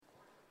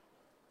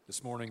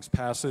This morning's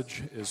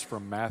passage is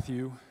from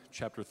Matthew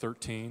chapter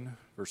 13,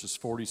 verses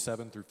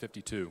 47 through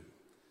 52.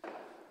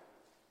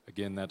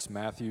 Again, that's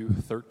Matthew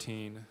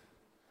 13,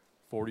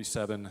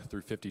 47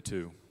 through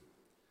 52.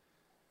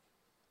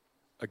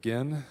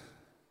 Again,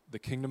 the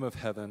kingdom of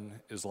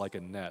heaven is like a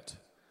net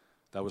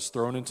that was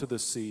thrown into the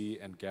sea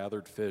and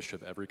gathered fish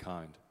of every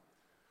kind.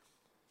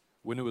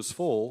 When it was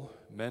full,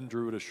 men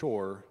drew it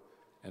ashore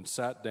and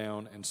sat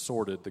down and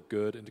sorted the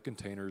good into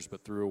containers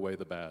but threw away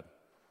the bad.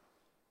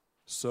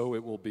 So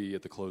it will be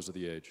at the close of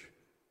the age.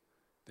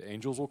 The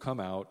angels will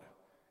come out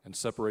and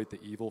separate the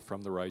evil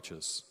from the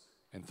righteous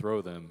and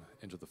throw them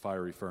into the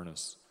fiery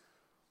furnace.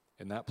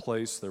 In that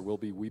place there will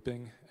be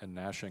weeping and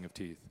gnashing of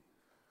teeth.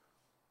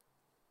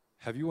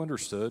 Have you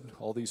understood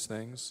all these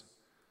things?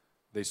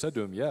 They said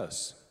to him,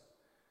 Yes.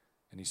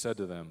 And he said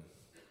to them,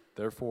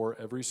 Therefore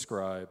every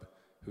scribe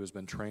who has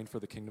been trained for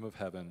the kingdom of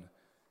heaven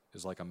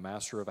is like a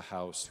master of a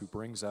house who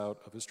brings out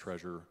of his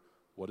treasure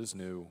what is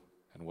new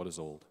and what is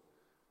old.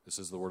 This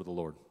is the word of the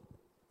Lord.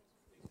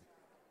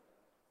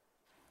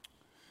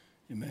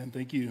 Amen.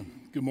 Thank you.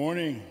 Good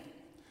morning.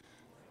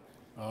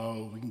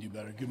 Oh, we can do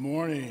better. Good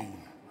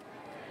morning.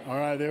 All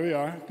right, there we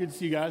are. Good to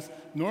see you guys.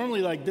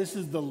 Normally, this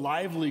is the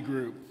lively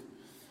group,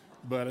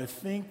 but I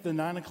think the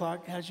 9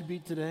 o'clock has you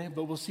beat today,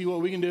 but we'll see what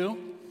we can do.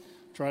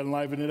 Try to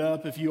liven it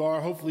up. If you are,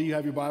 hopefully you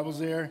have your Bibles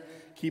there.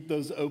 Keep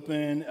those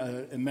open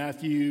in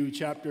Matthew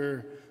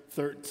chapter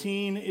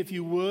 13, if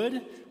you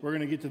would. We're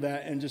going to get to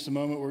that in just a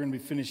moment. We're going to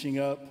be finishing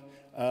up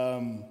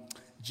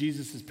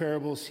Jesus'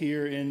 parables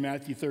here in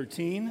Matthew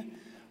 13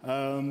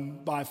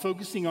 by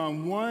focusing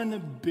on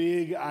one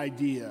big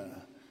idea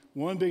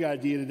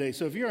today.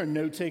 So if you're a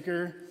note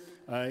taker,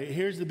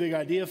 here's the big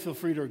idea. Feel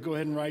free to go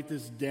ahead and write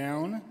this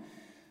down.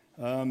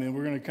 And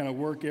we're going to kind of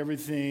work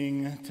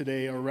everything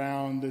today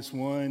around this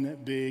one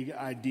big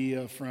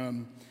idea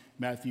from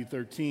Matthew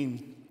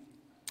 13.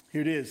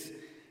 Here it is.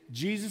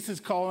 Jesus is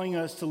calling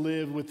us to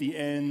live with the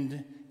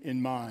end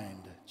in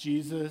mind.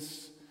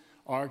 Jesus,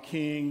 our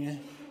King,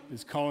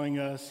 is calling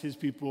us, his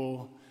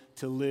people,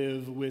 to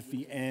live with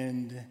the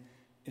end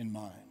in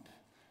mind.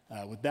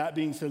 With that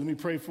being said, let me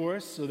pray for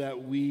us so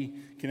that we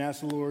can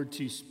ask the Lord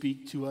to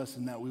speak to us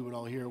and that we would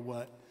all hear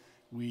what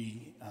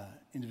we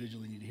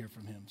individually need to hear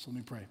from him. So let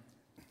me pray.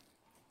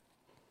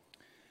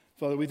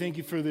 Father, we thank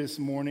you for this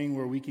morning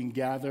where we can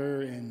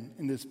gather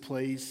in this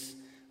place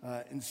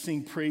and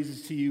sing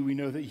praises to you. We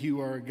know that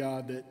you are a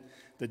God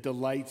that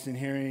delights in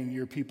hearing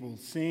your people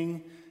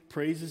sing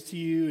praises to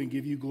you and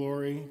give you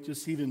glory,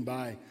 just even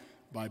by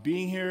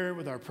being here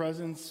with our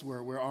presence,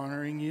 we're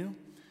honoring you.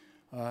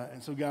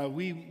 And so, God,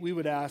 we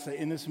would ask that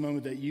in this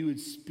moment that you would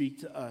speak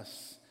to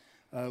us.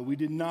 We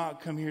did not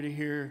come here to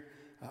hear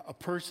a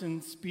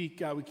person speak.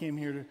 God, we came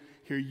here to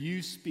hear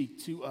you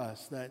speak to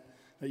us, that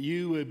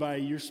you would, by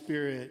your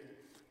Spirit,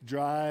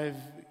 drive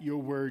your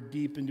word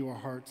deep into our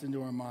hearts,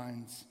 into our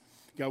minds.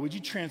 God, would you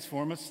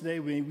transform us today?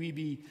 May we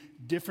be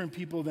different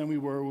people than we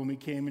were when we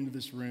came into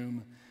this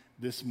room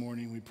this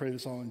morning. We pray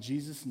this all in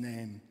Jesus'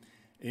 name.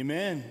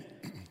 Amen.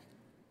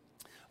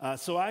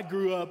 So I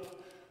grew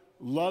up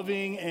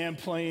loving and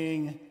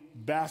playing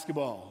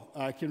basketball.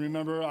 I can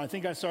remember, I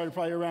think I started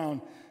probably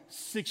around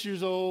 6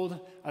 years old.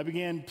 I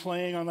began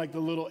playing on the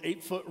little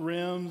 8-foot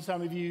rims.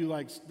 Some of you,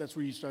 that's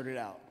where you started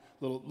out.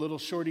 Little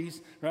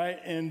shorties, right?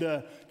 And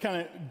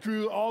kind of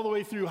grew all the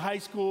way through high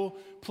school,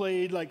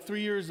 played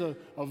 3 years of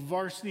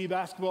varsity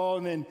basketball,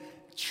 and then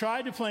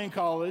tried to play in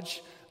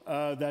college.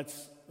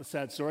 That's a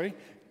sad story.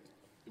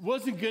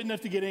 Wasn't good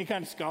enough to get any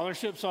kind of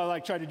scholarship, so I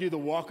tried to do the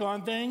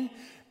walk-on thing,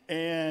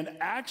 and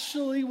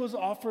actually was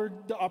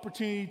offered the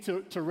opportunity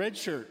to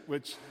redshirt,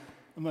 which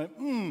I'm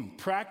like,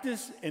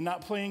 practice and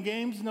not playing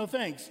games? No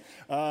thanks.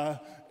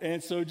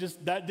 And so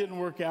just that didn't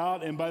work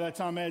out, and by that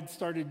time I had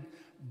started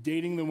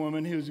dating the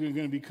woman who was going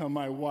to become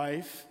my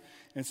wife.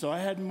 And so I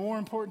had more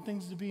important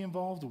things to be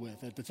involved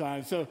with at the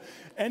time. So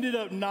ended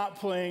up not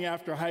playing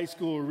after high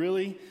school,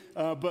 really.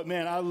 But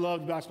man, I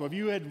loved basketball. If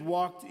you had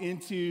walked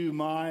into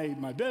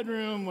my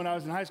bedroom when I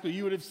was in high school,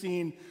 you would have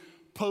seen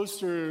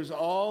posters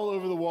all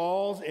over the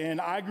walls. And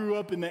I grew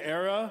up in the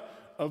era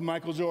of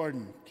Michael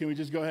Jordan. Can we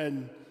just go ahead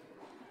and...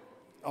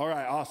 All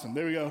right, awesome.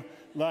 There we go.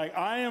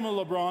 I am a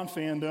LeBron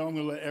fan, though. I'm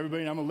going to let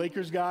everybody know I'm a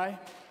Lakers guy.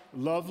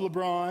 Love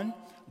LeBron.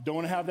 Don't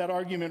want to have that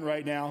argument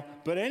right now.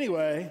 But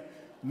anyway,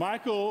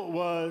 Michael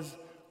was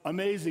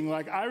amazing.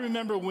 I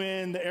remember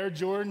when the Air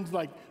Jordans,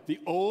 the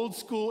old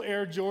school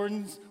Air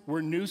Jordans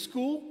were new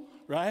school,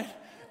 right?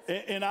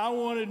 And I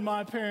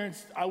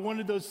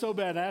wanted those so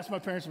bad. I asked my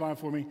parents to buy them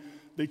for me.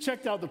 They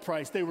checked out the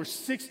price. They were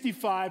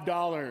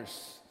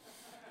 $65.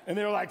 And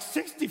they were like,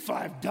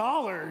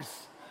 $65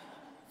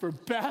 for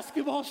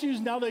basketball shoes?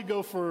 Now they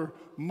go for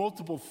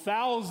multiple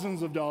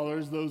thousands of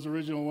dollars, those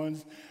original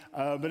ones.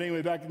 But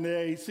anyway, back in the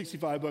day,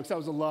 $65, that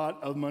was a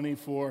lot of money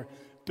for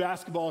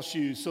basketball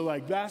shoes. So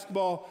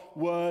basketball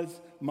was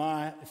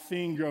my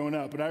thing growing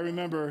up. But I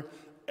remember,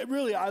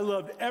 I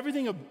loved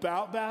everything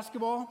about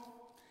basketball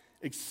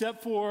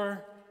except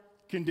for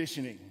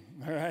conditioning,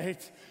 all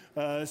right?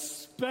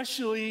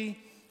 Especially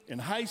in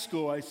high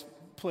school, I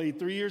played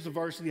 3 years of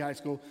varsity high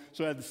school,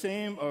 so I had the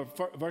same,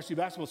 varsity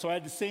basketball, so I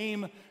had the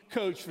same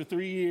coach for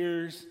 3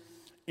 years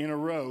in a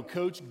row,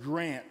 Coach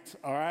Grant,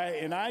 all right?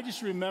 And I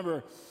just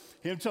remember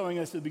him telling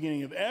us at the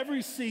beginning of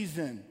every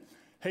season,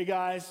 hey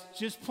guys,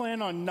 just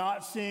plan on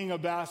not seeing a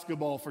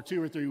basketball for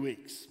 2 or 3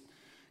 weeks.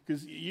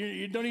 Because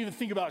you don't even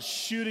think about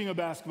shooting a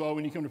basketball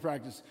when you come to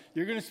practice.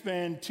 You're going to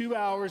spend 2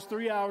 hours,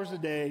 3 hours a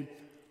day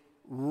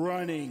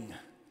running,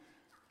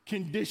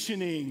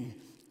 conditioning,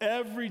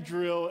 every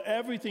drill,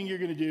 everything you're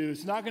going to do.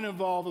 It's not going to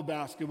involve a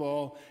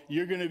basketball.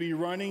 You're going to be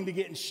running to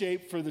get in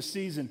shape for the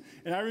season.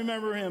 And I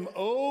remember him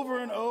over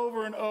and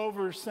over and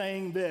over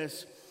saying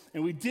this,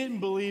 and we didn't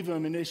believe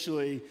him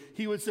initially.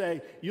 He would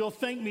say, "You'll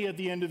thank me at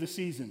the end of the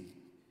season."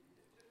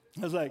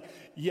 I was like,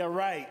 yeah,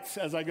 right,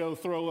 as I go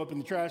throw up in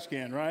the trash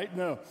can, right?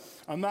 No,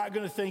 I'm not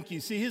going to thank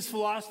you. See, his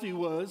philosophy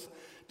was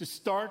to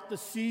start the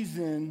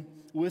season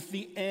with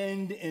the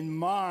end in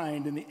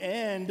mind. And the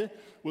end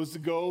was the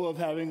goal of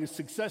having a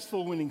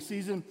successful winning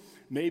season,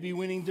 maybe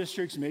winning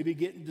districts, maybe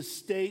getting to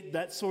state,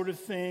 that sort of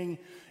thing.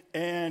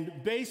 And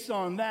based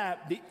on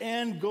that, the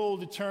end goal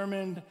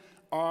determined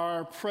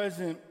our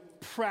present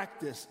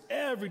practice.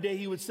 Every day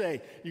he would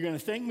say, "You're going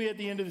to thank me at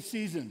the end of the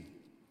season."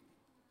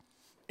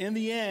 In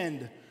the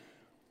end,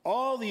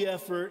 all the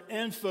effort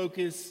and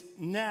focus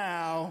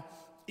now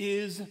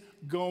is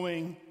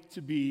going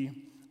to be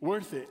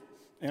worth it.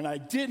 And I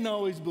didn't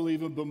always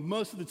believe him, but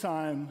most of the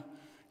time,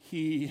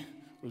 he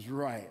was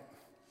right.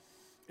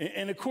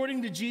 And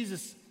according to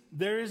Jesus,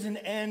 there is an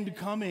end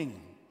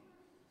coming.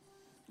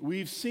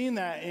 We've seen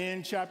that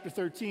in chapter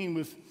 13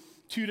 with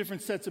 2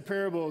 different sets of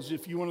parables.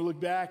 If you want to look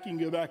back, you can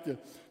go back to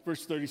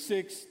verse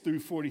 36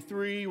 through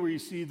 43, where you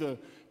see the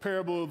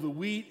parable of the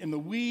wheat and the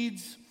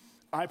weeds.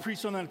 I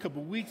preached on that a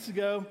couple weeks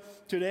ago.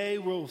 Today,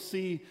 we'll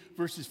see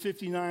verses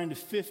 59 to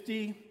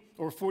 50,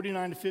 or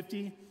 49 to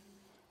 50.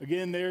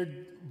 Again, there,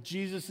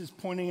 Jesus is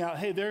pointing out,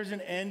 hey, there's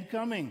an end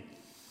coming.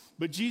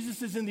 But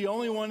Jesus isn't the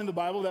only one in the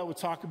Bible that would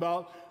talk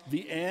about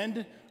the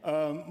end.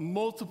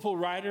 Multiple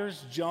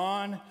writers,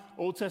 John,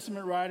 Old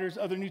Testament writers,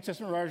 other New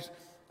Testament writers,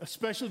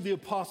 especially the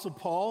Apostle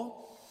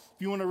Paul.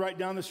 If you want to write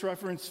down this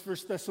reference, 1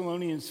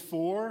 Thessalonians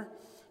 4,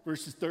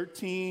 verses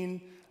 13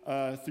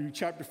 through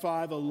chapter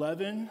 5,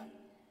 11.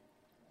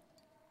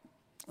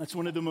 That's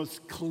one of the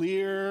most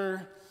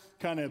clear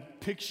kind of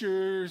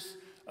pictures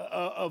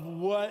of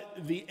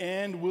what the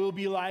end will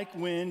be like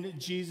when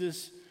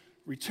Jesus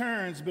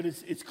returns. But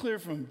it's clear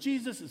from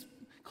Jesus, it's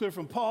clear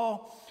from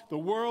Paul. The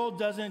world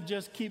doesn't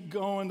just keep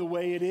going the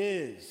way it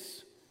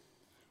is.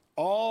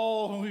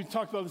 We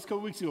talked about this a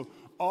couple weeks ago,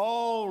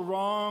 all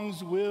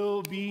wrongs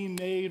will be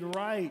made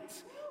right.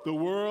 The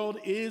world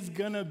is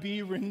going to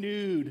be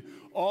renewed.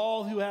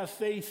 All who have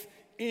faith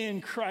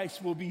in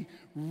Christ will be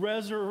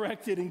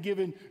resurrected and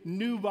given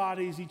new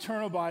bodies,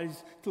 eternal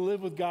bodies, to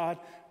live with God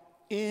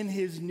in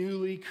his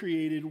newly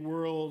created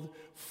world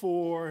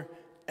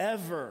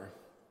forever.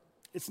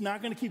 It's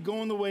not going to keep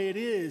going the way it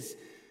is.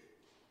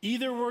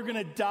 Either we're going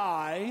to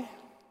die,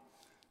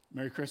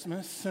 Merry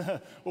Christmas,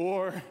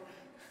 or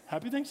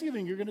Happy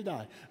Thanksgiving, you're going to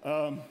die.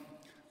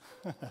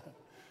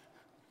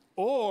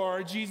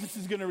 Or Jesus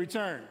is going to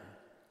return.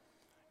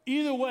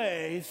 Either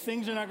way,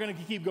 things are not going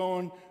to keep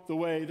going the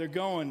way they're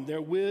going.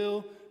 There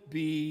will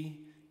be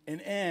an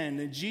end.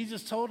 And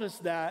Jesus told us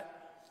that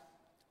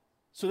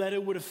so that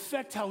it would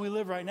affect how we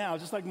live right now.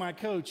 Just like my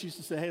coach used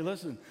to say, hey,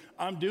 listen,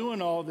 I'm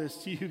doing all this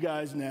to you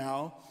guys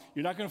now.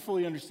 You're not going to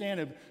fully understand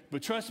it,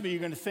 but trust me, you're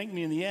going to thank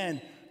me in the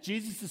end.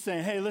 Jesus is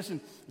saying, hey, listen,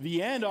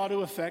 the end ought to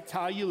affect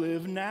how you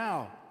live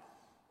now.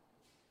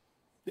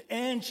 The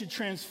end should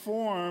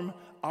transform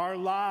our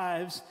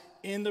lives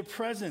in the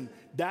present.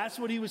 That's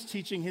what he was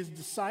teaching his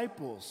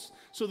disciples.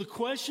 So the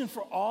question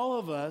for all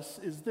of us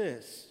is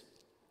this: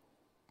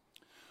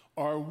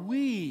 are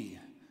we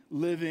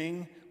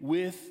living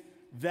with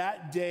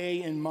that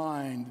day in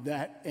mind,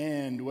 that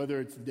end, whether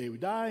it's the day we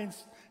die,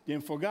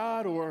 stand before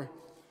God, or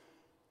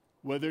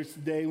whether it's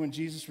the day when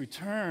Jesus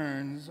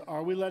returns?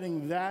 Are we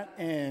letting that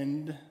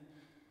end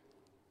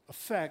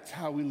affect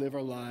how we live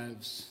our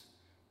lives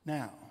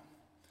now?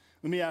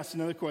 Let me ask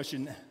another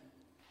question.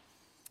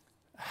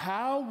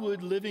 How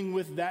would living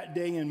with that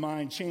day in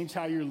mind change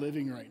how you're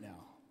living right now?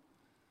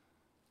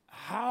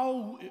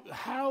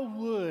 How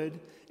would,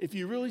 if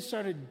you really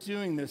started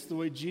doing this the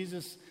way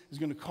Jesus is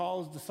going to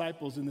call his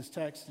disciples in this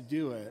text to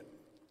do it,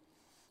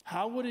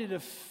 how would it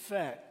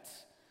affect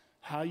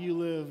how you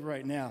live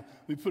right now?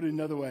 Let me put it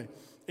another way.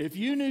 If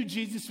you knew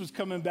Jesus was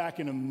coming back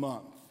in a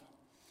month,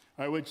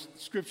 all right, which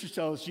scriptures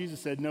tell us, Jesus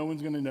said no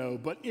one's going to know,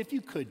 but if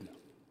you could know,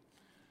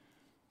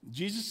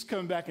 Jesus is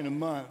coming back in a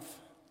month,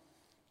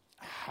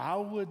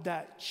 how would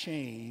that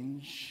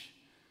change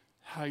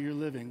how you're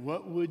living?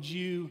 What would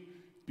you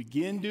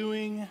begin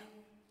doing?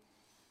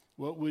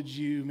 What would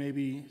you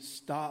maybe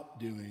stop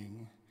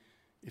doing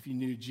if you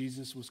knew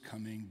Jesus was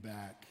coming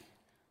back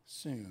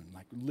soon,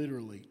 like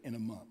literally in a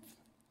month?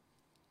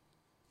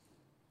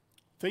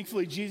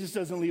 Thankfully, Jesus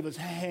doesn't leave us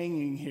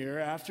hanging here.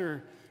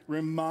 After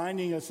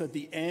reminding us that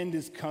the end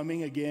is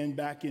coming, again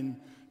back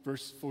in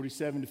verse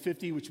 47 to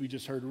 50, which we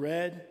just heard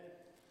read,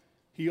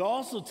 he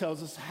also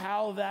tells us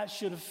how that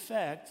should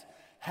affect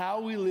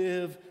how we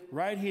live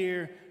right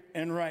here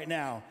and right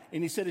now.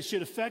 And he said it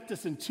should affect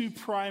us in two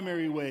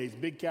primary ways,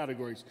 big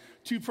categories,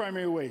 two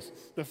primary ways.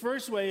 The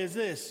first way is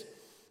this,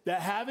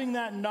 that having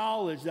that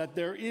knowledge that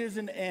there is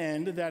an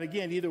end, that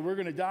again, either we're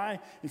going to die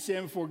and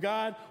stand before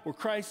God or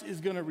Christ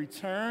is going to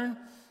return,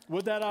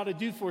 what that ought to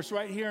do for us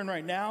right here and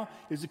right now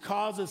is to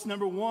cause us,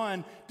 number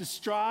one, to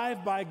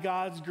strive by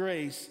God's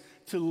grace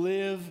to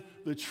live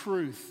the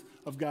truth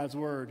of God's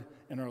word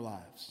in our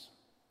lives.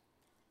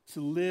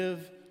 To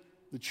live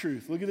the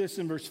truth. Look at this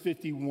in verse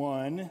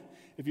 51,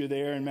 if you're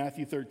there in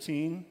Matthew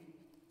 13.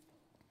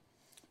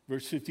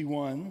 Verse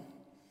 51.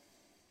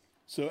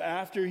 So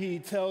after he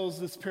tells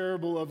this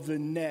parable of the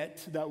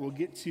net that we'll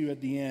get to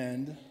at the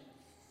end,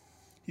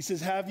 he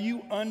says, have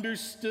you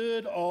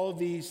understood all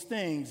these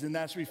things? And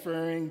that's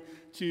referring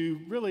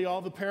to really all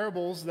the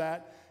parables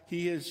that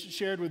he has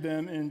shared with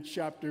them in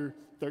chapter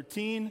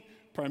 13,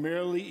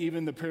 primarily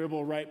even the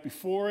parable right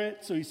before it.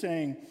 So he's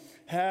saying,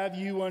 have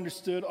you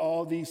understood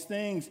all these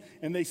things?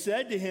 And they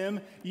said to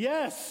him,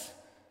 yes,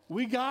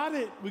 we got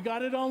it. We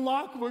got it on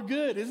lock. We're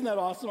good. Isn't that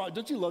awesome?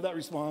 Don't you love that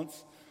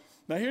response?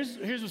 Now, here's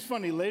what's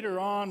funny. Later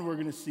on, we're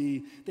going to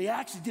see they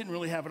actually didn't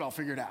really have it all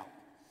figured out.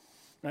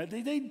 Right?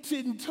 They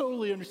didn't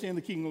totally understand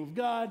the kingdom of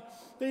God.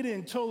 They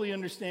didn't totally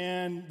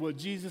understand what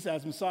Jesus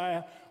as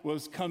Messiah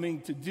was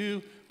coming to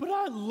do. But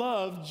I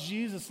love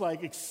Jesus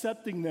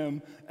accepting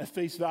them at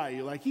face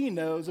value. He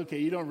knows, okay,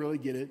 you don't really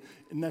get it.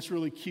 And that's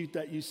really cute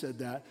that you said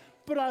that.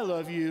 But I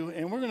love you,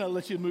 and we're going to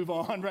let you move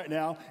on right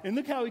now. And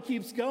look how he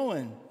keeps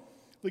going.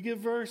 Look at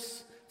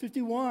verse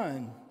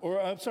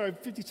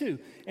 52.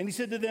 And he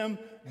said to them,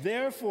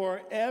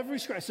 therefore, every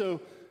scribe.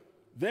 So,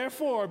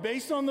 therefore,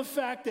 based on the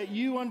fact that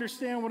you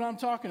understand what I'm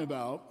talking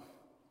about,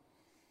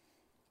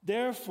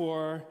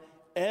 therefore,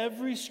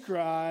 every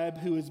scribe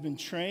who has been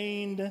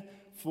trained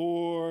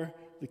for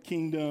the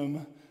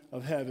kingdom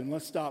of heaven.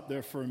 Let's stop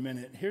there for a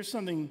minute. Here's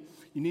something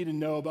you need to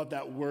know about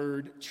that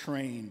word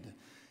trained.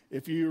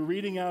 If you're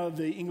reading out of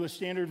the English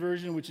Standard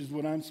Version, which is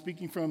what I'm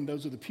speaking from,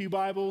 those are the Pew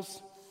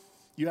Bibles,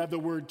 you have the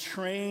word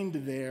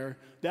trained there.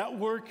 That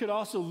word could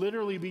also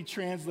literally be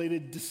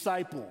translated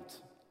discipled.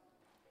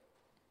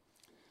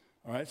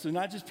 All right, so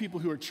not just people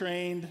who are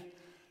trained,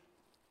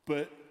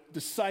 but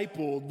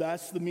discipled,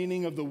 that's the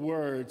meaning of the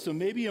word. So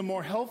maybe a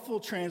more helpful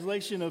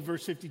translation of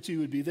verse 52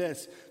 would be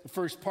this, the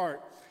first part.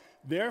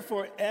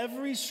 Therefore,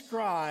 every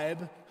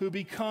scribe who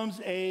becomes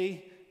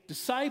a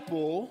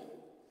disciple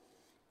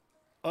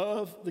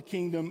of the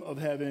kingdom of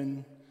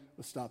heaven,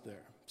 let's stop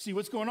there. See,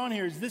 what's going on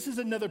here is this is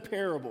another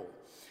parable.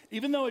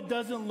 Even though it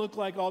doesn't look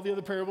like all the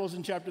other parables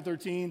in chapter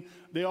 13,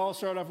 they all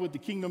start off with the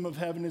kingdom of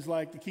heaven is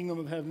like, the kingdom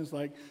of heaven is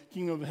like,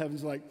 kingdom of heaven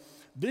is like.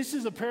 This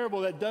is a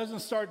parable that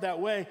doesn't start that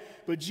way,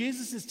 but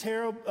Jesus is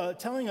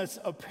telling us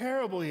a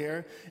parable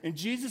here, and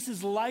Jesus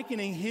is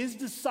likening his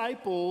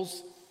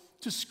disciples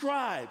to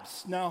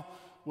scribes. Now,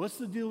 what's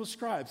the deal with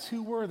scribes?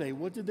 Who were they?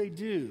 What did they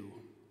do?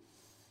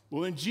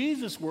 Well, in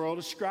Jesus' world,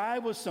 a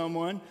scribe was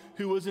someone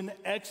who was an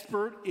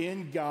expert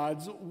in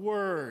God's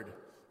word,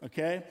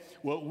 okay?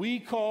 What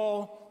we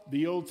call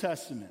the Old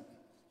Testament.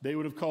 They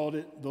would have called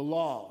it the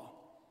law.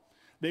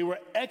 They were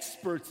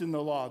experts in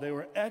the law. They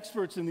were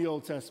experts in the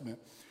Old Testament.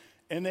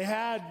 And they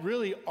had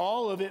really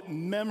all of it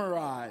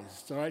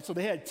memorized, all right? So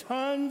they had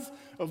tons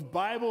of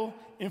Bible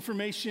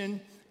information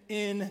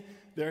in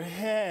their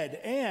head.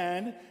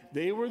 And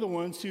they were the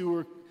ones who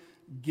were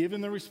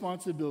given the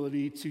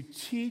responsibility to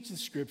teach the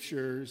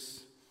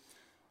scriptures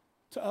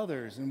to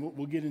others. And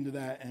we'll get into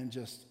that in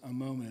just a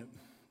moment.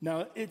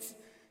 Now, it's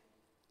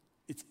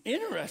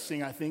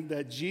interesting, I think,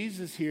 that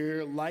Jesus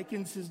here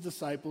likens his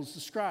disciples to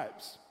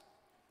scribes.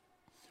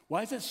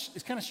 Why is that?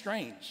 It's kind of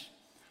strange.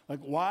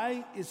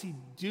 Why is he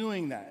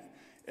doing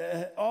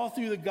that? All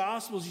through the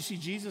Gospels, you see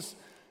Jesus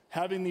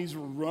having these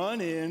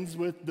run-ins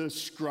with the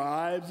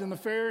scribes and the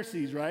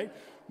Pharisees, right?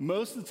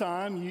 Most of the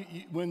time,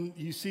 when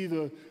you see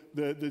the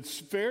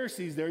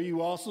Pharisees there,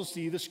 you also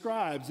see the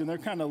scribes, and they're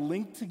kind of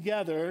linked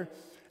together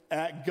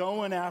at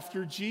going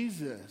after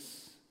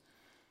Jesus.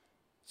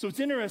 So it's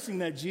interesting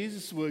that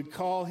Jesus would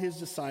call his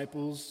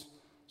disciples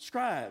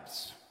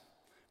scribes,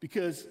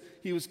 because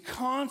he was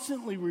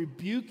constantly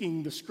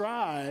rebuking the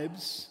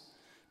scribes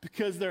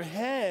because their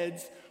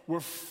heads were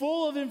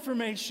full of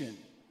information.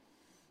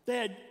 They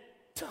had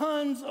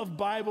tons of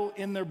Bible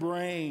in their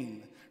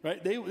brain,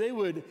 right? They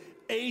would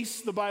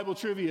ace the Bible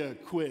trivia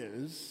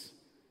quiz.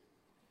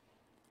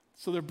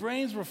 So their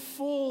brains were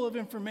full of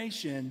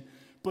information,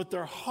 but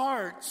their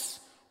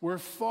hearts were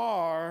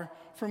far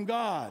from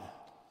God.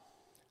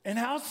 And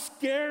how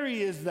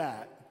scary is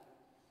that?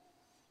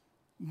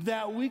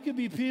 That we could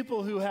be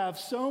people who have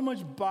so much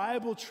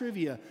Bible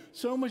trivia,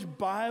 so much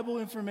Bible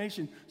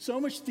information, so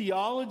much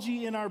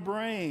theology in our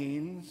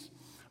brains,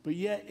 but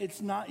yet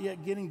it's not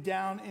yet getting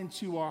down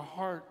into our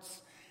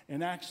hearts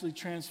and actually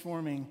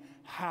transforming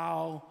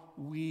how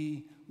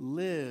we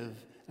live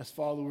as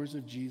followers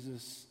of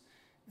Jesus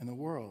in the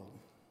world.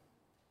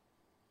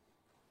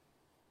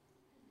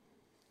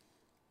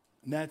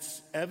 And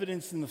that's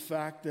evidenced in the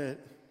fact that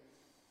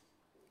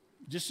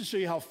just to show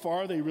you how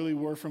far they really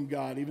were from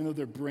God, even though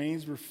their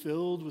brains were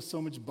filled with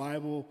so much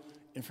Bible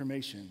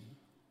information,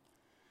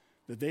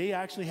 that they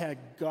actually had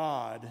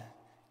God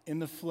in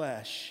the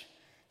flesh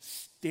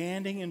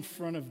standing in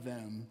front of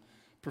them,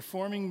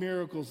 performing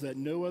miracles that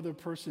no other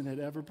person had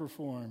ever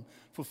performed,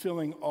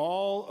 fulfilling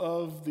all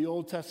of the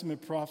Old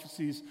Testament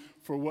prophecies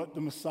for what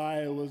the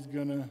Messiah was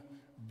going to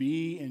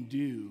be and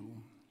do.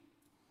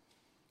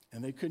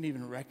 And they couldn't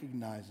even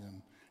recognize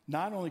him.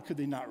 Not only could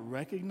they not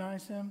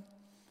recognize him,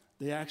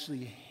 they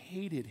actually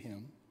hated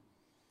him,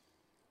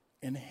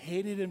 and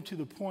hated him to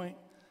the point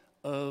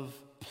of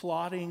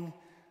plotting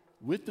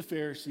with the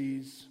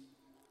Pharisees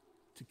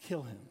to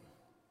kill him.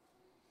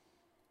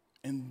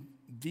 And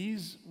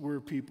these were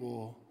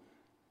people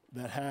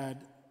that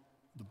had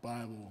the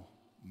Bible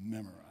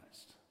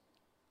memorized.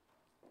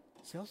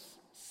 See how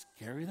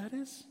scary that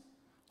is?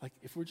 Like,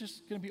 if we're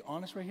just going to be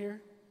honest right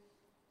here,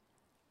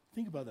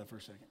 think about that for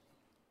a second.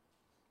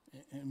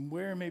 And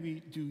where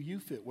maybe do you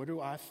fit? Where do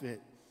I fit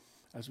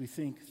as we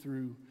think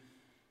through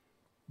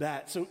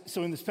that?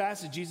 So in this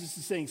passage, Jesus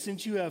is saying,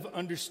 since you have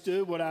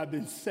understood what I've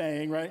been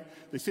saying, right?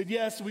 They said,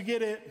 yes, we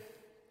get it.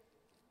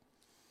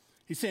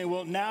 He's saying,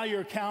 well, now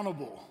you're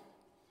accountable.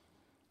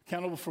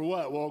 Accountable for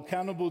what? Well,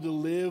 accountable to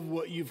live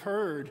what you've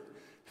heard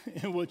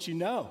and what you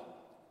know.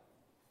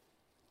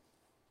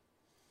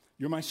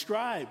 You're my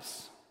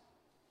scribes.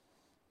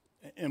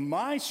 And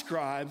my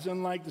scribes,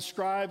 unlike the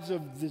scribes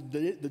of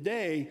the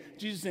day,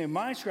 Jesus is saying,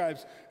 my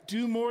scribes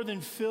do more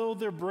than fill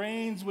their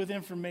brains with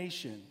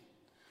information.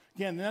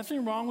 Again,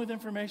 nothing wrong with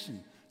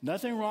information.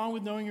 Nothing wrong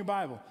with knowing your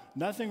Bible.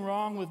 Nothing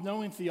wrong with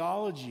knowing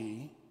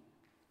theology.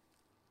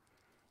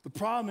 The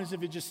problem is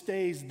if it just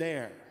stays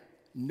there,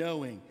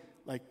 knowing,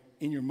 like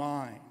in your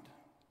mind.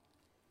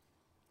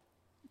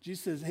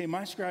 Jesus says, hey,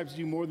 my scribes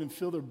do more than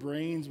fill their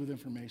brains with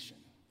information.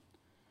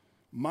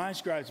 My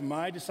scribes,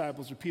 my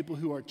disciples are people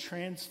who are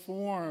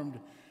transformed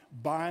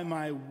by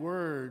my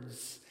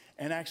words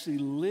and actually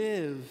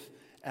live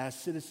as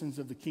citizens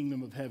of the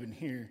kingdom of heaven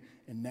here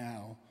and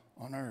now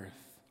on earth.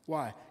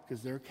 Why?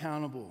 Because they're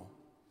accountable.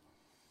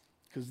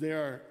 Because they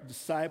are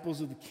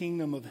disciples of the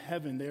kingdom of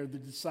heaven. They are the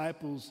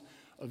disciples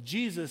of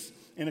Jesus.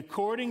 And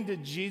according to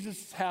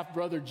Jesus'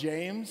 half-brother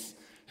James,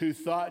 who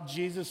thought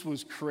Jesus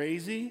was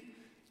crazy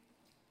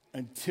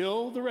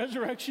until the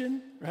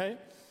resurrection, right?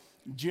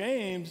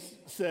 James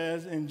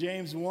says in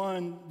James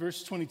 1,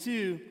 verse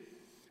 22,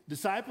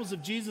 disciples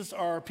of Jesus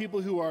are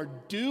people who are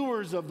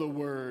doers of the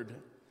word,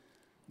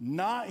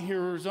 not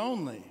hearers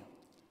only.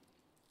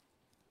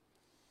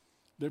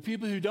 They're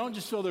people who don't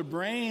just fill their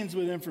brains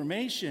with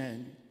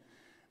information,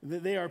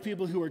 that they are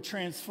people who are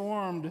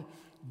transformed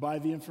by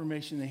the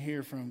information they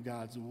hear from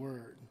God's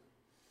word.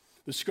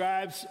 The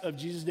scribes of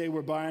Jesus' day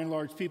were by and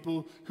large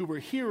people who were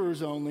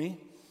hearers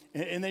only,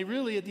 and they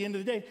really, at the end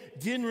of the day,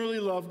 didn't really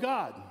love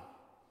God.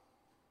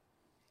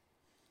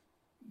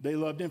 They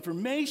loved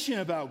information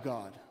about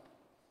God,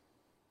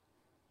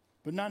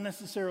 but not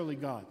necessarily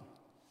God.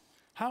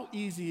 How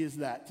easy is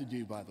that to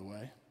do, by the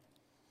way?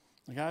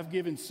 Like, I've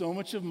given so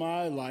much of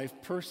my life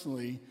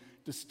personally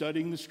to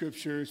studying the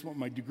scriptures, what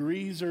my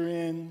degrees are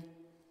in,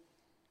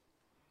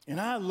 and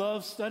I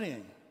love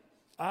studying.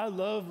 I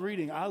love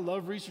reading. I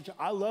love research.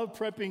 I love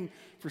prepping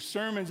for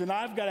sermons, and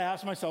I've got to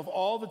ask myself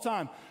all the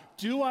time,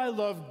 do I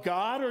love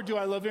God or do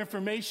I love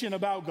information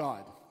about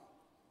God?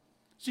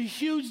 It's a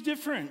huge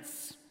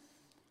difference.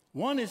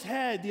 One is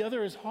head, the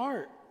other is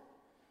heart.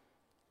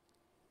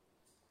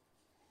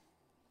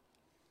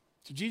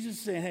 So Jesus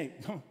is saying, hey,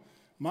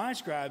 my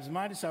scribes,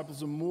 my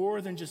disciples are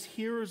more than just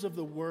hearers of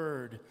the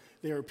word.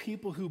 They are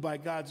people who, by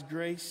God's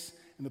grace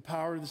and the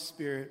power of the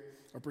Spirit,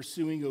 are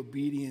pursuing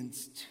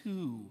obedience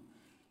to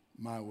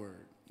my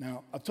word.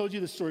 Now, I've told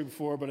you this story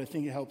before, but I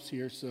think it helps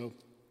here. So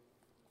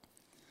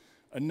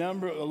a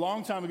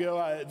long time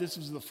ago, this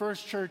was the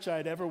first church I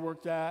had ever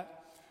worked at.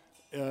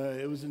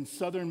 It was in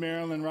southern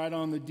Maryland, right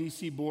on the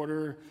D.C.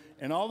 border,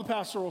 and all the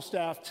pastoral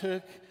staff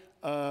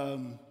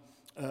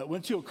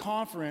went to a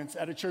conference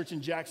at a church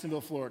in Jacksonville,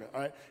 Florida.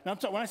 All right, now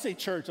when I say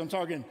church, I'm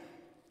talking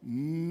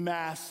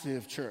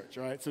massive church.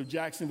 All right, so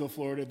Jacksonville,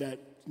 Florida, that's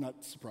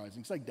not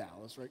surprising. It's like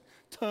Dallas, right?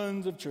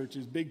 Tons of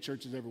churches, big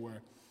churches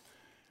everywhere.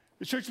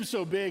 The church was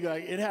so big,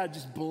 like it had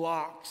just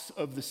blocks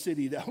of the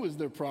city. That was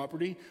their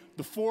property.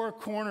 The four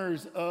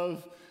corners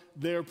of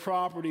their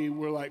property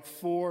were like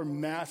four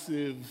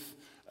massive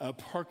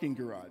parking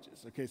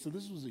garages. Okay, so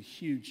this was a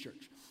huge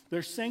church.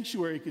 Their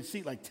sanctuary could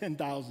seat like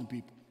 10,000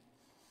 people.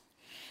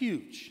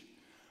 Huge.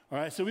 All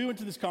right, so we went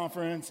to this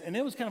conference, and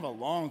it was kind of a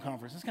long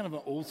conference. It's kind of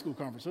an old school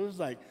conference. So it was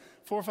like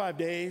 4 or 5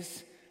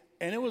 days,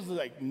 and it was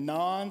like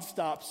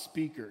nonstop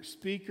speaker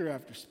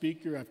after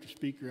speaker after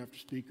speaker after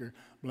speaker,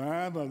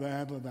 blah, blah,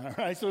 blah, blah, blah,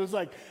 right? So it was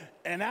like,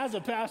 and as a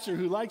pastor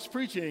who likes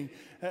preaching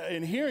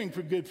and hearing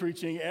good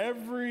preaching,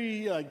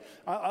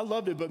 I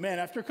loved it. But man,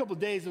 after a couple of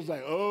days, it was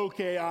like,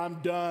 okay,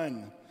 I'm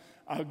done.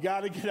 I've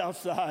got to get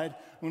outside.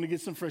 I'm going to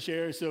get some fresh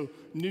air. So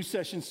new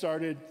session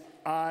started.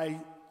 I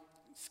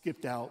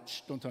skipped out.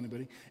 Shh, don't tell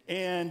anybody.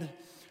 And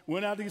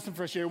went out to get some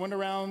fresh air. Went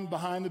around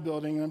behind the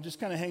building. And I'm just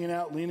kind of hanging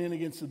out, leaning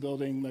against the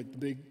building, like the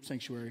big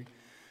sanctuary.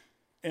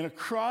 And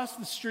across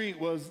the street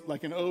was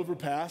like an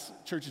overpass.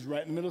 Church is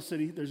right in the middle of the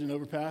city. There's an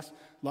overpass,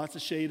 lots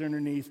of shade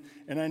underneath.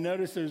 And I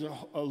noticed there's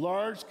a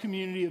large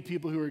community of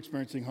people who are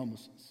experiencing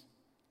homelessness.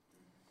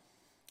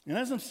 And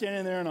as I'm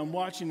standing there and I'm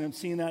watching them,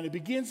 seeing that, it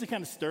begins to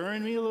kind of stir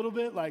in me a little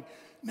bit. Like,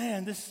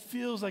 man, this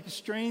feels like a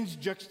strange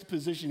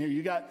juxtaposition here.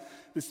 You got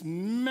this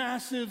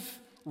massive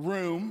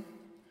room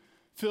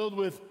filled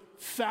with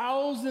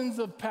thousands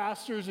of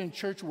pastors and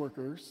church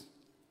workers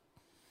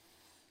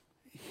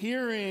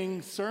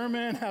hearing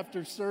sermon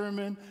after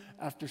sermon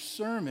after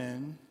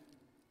sermon,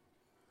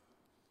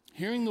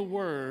 hearing the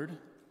word,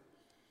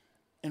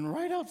 and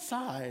right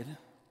outside,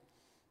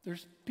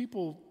 there's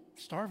people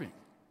starving.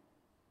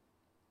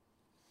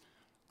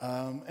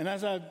 And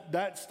as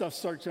that stuff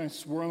starts kind of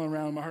swirling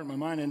around in my heart and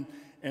my mind,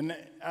 and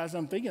as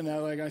I'm thinking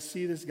that, like I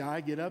see this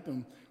guy get up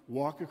and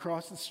walk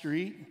across the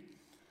street,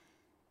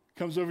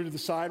 comes over to the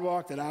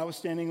sidewalk that I was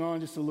standing on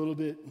just a little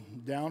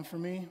bit down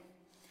from me,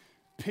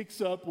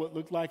 picks up what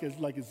looked like a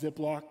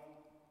Ziploc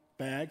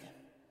bag,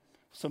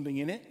 something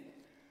in it.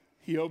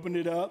 He opened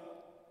it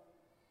up,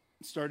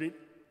 started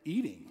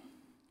eating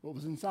what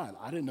was inside.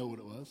 I didn't know what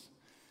it was.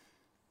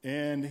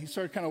 And he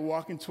started kind of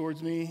walking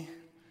towards me.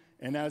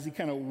 And as he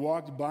kind of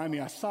walked by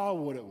me, I saw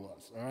what it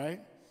was, all right?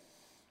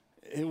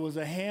 It was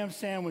a ham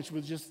sandwich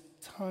with just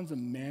tons of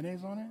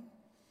mayonnaise on it.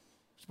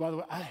 Which, by the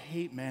way, I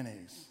hate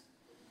mayonnaise.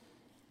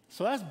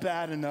 So that's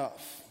bad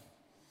enough.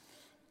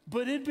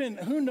 But it'd been,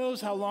 who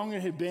knows how long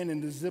it had been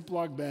in the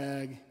Ziploc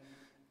bag,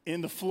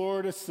 in the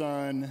Florida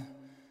sun,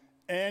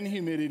 and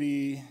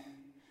humidity.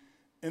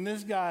 And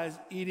this guy's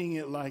eating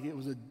it like it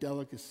was a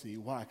delicacy.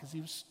 Why? Because he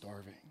was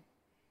starving.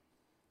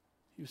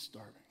 He was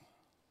starving.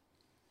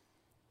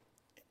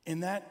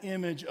 And that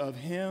image of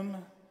him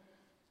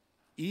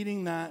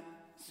eating that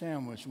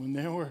sandwich when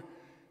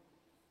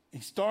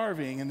he's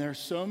starving and there are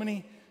so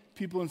many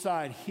people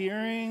inside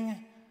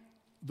hearing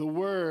the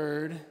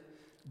word,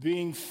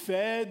 being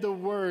fed the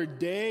word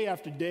day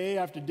after day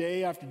after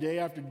day after day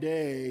after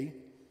day,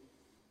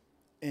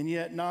 and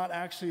yet not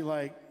actually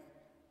like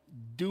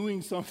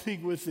doing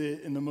something with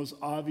it in the most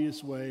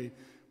obvious way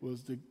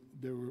was they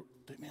could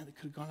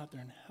have gone out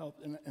there and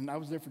helped. And I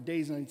was there for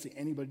days and I didn't see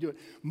anybody do it,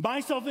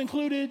 myself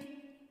included.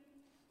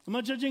 I'm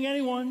not judging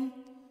anyone.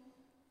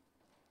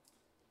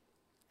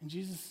 And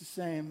Jesus is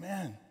saying,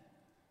 man,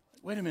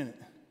 wait a minute.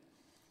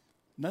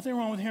 Nothing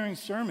wrong with hearing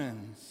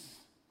sermons.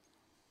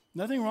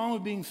 Nothing wrong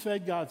with being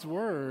fed God's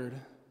word.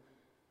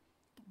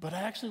 But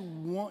I actually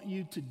want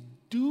you to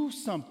do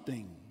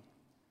something.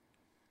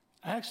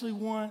 I actually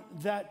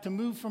want that to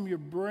move from your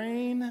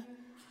brain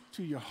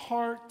to your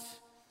heart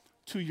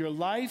to your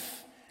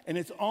life. And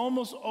it's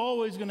almost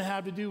always going to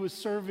have to do with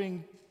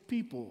serving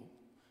people,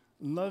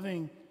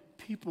 loving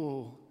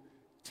people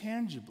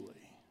tangibly.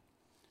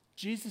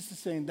 Jesus is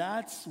saying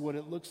that's what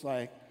it looks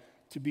like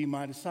to be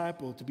my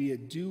disciple, to be a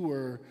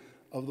doer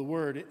of the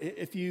word.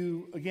 If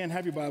you, again,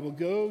 have your Bible,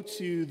 go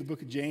to the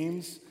book of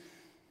James,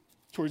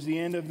 towards the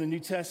end of the New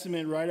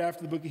Testament, right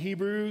after the book of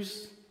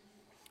Hebrews.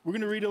 We're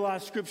going to read a lot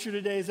of scripture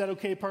today. Is that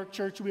okay, Park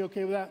Church? Are we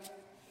okay with that?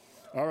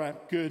 All right,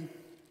 good.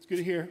 It's good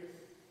to hear.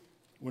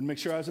 Want to make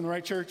sure I was in the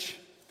right church.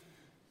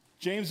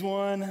 James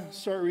 1,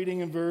 start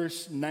reading in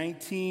verse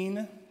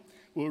 19.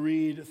 We'll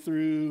read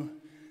through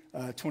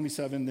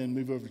 27, then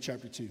move over to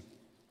chapter 2.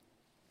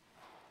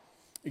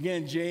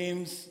 Again,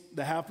 James,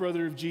 the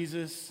half-brother of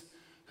Jesus,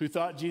 who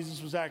thought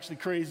Jesus was actually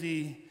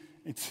crazy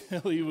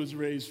until he was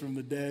raised from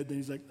the dead. Then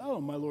he's like, oh,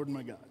 my Lord and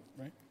my God,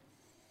 right?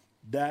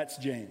 That's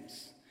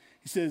James.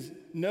 He says,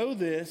 know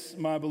this,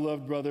 my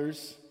beloved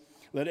brothers,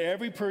 let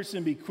every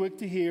person be quick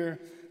to hear,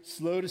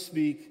 slow to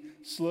speak,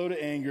 slow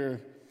to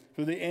anger,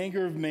 for the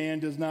anger of man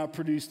does not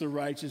produce the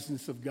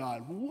righteousness of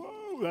God.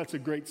 Whoa, that's a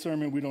great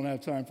sermon we don't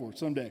have time for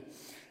someday.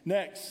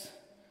 Next,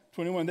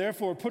 21,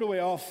 therefore put away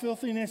all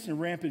filthiness and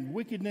rampant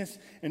wickedness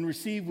and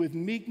receive with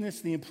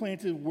meekness the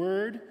implanted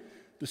word,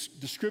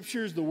 the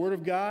scriptures, the word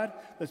of God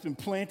that's been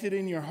planted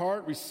in your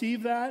heart.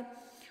 Receive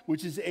that,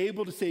 which is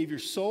able to save your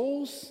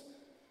souls,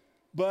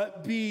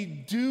 but be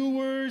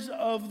doers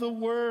of the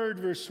word,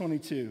 verse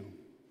 22,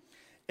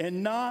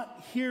 and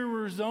not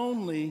hearers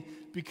only,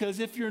 because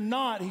if you're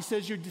not, he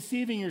says you're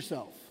deceiving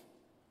yourself.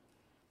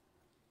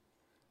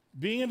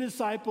 Being a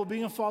disciple,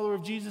 being a follower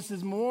of Jesus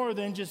is more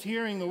than just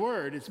hearing the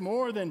word. It's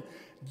more than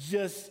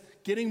just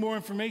getting more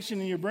information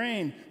in your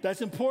brain.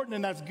 That's important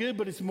and that's good,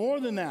 but it's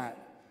more than that.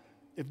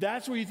 If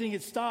that's where you think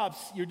it stops,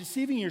 you're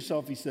deceiving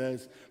yourself, he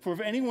says. For if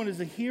anyone is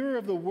a hearer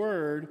of the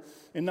word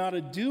and not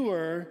a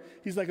doer,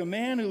 he's like a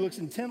man who looks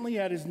intently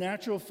at his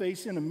natural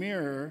face in a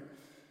mirror.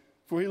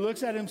 For he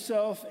looks at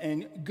himself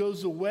and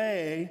goes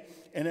away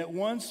and at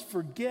once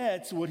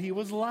forgets what he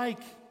was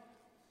like.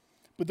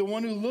 But the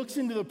one who looks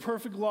into the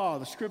perfect law,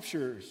 the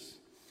scriptures,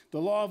 the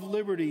law of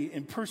liberty,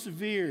 and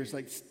perseveres,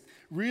 like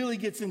really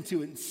gets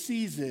into it and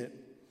sees it,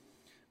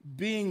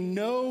 being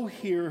no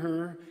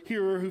hearer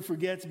who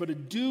forgets, but a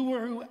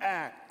doer who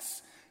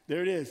acts.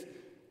 There it is.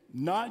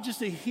 Not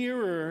just a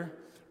hearer,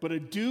 but a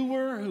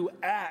doer who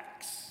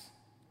acts.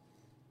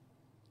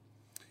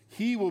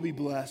 He will be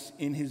blessed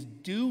in his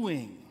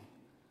doing.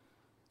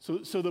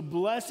 So the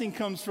blessing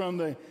comes from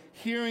the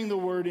hearing the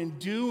word and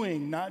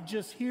doing, not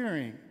just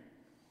hearing.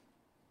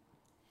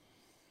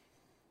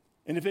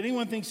 And if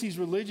anyone thinks he's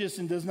religious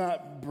and does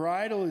not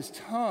bridle his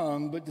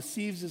tongue but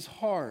deceives his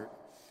heart,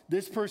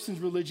 this person's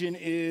religion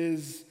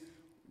is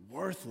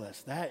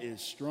worthless. That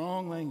is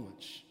strong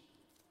language.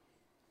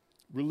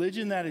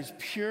 Religion that is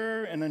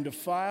pure and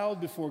undefiled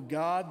before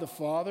God the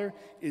Father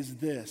is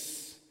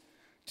this: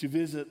 to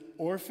visit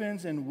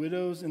orphans and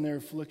widows in their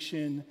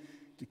affliction,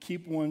 to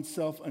keep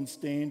oneself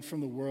unstained from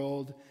the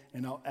world,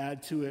 and I'll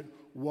add to it,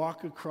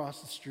 walk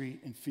across the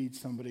street and feed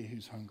somebody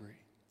who's hungry.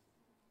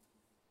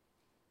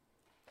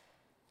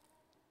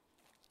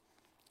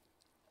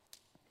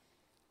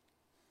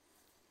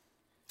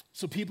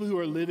 So people who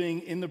are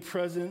living in the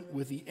present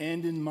with the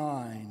end in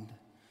mind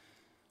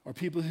are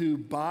people who,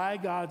 by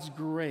God's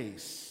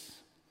grace,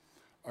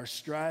 are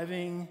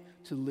striving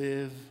to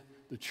live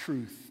the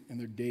truth in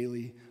their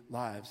daily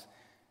lives.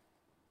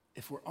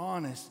 If we're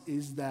honest,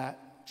 is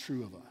that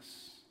true of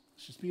us?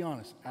 Let's just be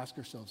honest. Ask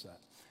ourselves that.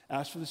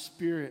 Ask for the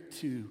Spirit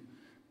to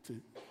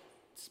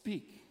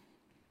speak,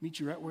 meet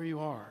you right where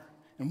you are.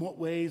 In what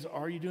ways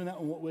are you doing that?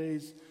 In what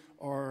ways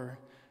are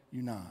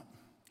you not?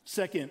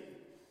 Second,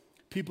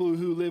 people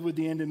who live with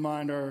the end in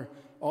mind are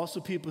also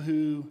people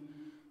who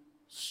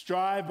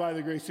strive by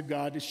the grace of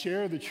God to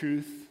share the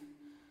truth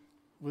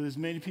with as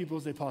many people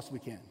as they possibly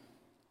can.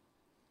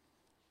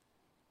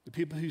 The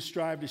people who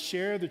strive to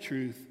share the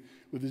truth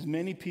with as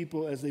many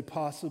people as they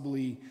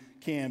possibly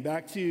can.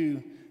 Back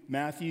to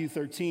Matthew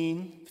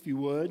 13, if you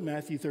would.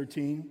 Matthew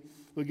 13.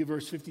 Look at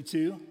verse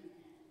 52.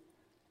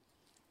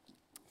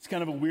 It's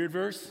kind of a weird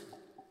verse.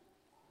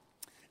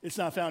 It's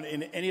not found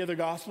in any other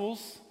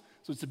Gospels,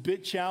 so it's a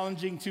bit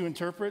challenging to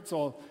interpret,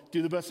 so I'll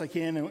do the best I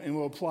can and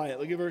we'll apply it.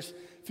 Look at verse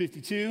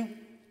 52.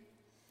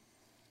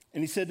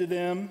 And he said to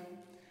them,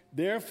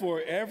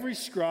 therefore, every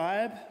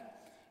scribe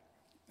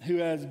who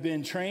has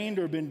been trained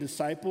or been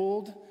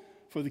discipled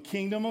for the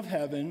kingdom of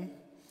heaven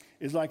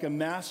is like a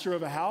master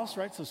of a house,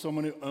 right? So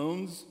someone who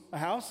owns a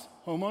house,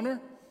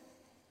 homeowner,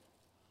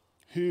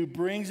 who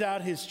brings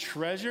out his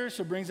treasure.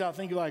 So brings out,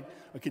 think of like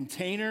a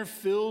container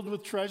filled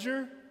with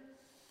treasure.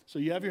 So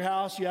you have your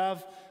house, you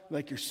have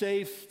like your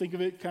safe, think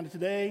of it kind of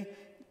today.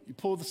 You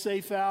pull the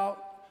safe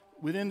out.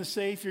 Within the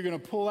safe, you're going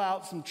to pull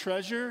out some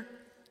treasure.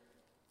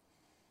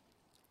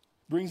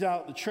 Brings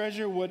out the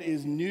treasure, what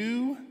is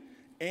new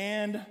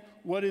and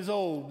what is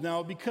old.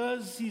 Now,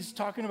 because he's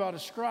talking about a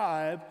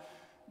scribe,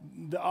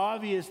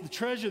 the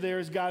treasure there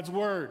is God's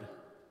word.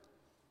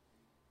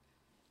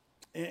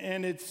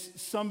 And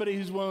it's somebody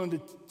who's willing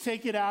to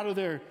take it out of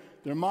their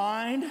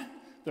mind,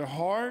 their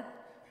heart,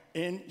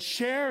 and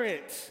share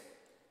it.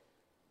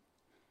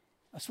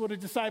 That's what a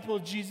disciple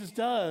of Jesus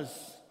does.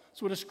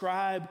 That's what a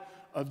scribe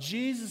of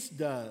Jesus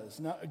does.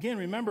 Now, again,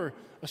 remember,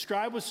 a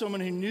scribe was someone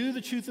who knew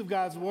the truth of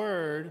God's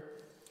word,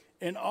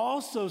 and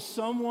also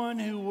someone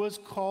who was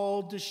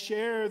called to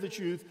share the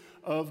truth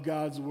of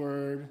God's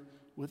word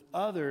with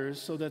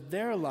others so that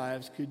their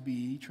lives could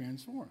be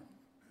transformed.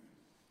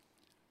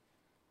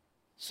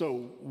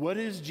 So, what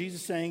is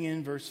Jesus saying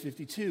in verse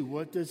 52?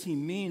 What does he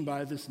mean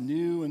by this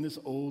new and this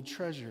old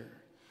treasure?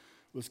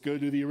 Let's go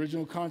to the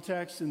original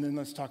context and then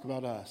let's talk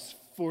about us.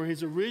 For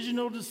his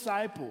original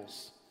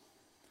disciples,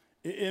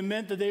 it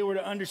meant that they were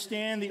to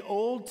understand the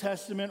Old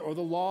Testament or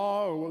the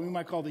law or what we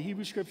might call the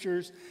Hebrew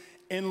Scriptures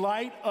in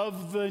light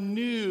of the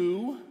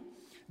new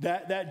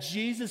that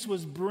Jesus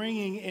was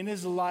bringing in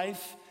his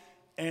life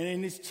and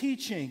in his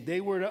teaching.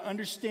 They were to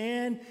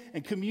understand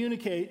and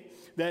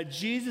communicate that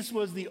Jesus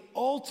was the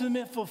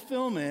ultimate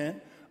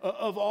fulfillment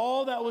of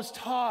all that was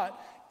taught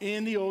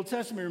in the Old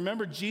Testament.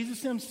 Remember,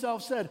 Jesus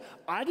himself said,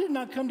 I did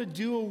not come to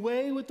do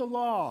away with the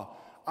law.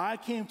 I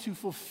came to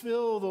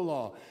fulfill the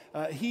law.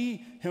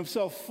 He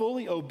himself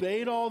fully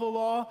obeyed all the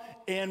law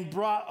and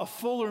brought a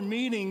fuller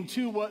meaning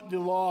to what the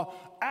law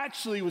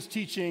actually was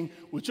teaching,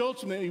 which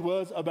ultimately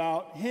was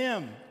about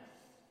him.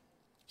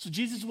 So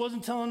Jesus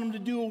wasn't telling them to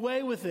do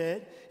away with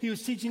it. He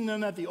was teaching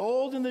them that the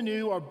old and the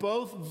new are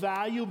both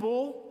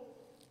valuable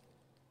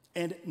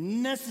and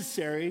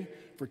necessary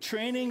for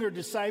training or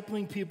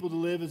discipling people to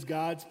live as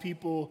God's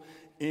people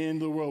in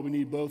the world. We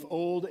need both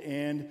old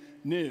and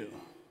new.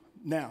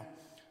 Now,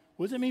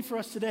 what does it mean for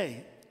us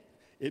today?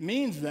 It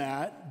means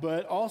that,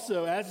 but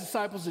also as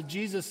disciples of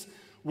Jesus,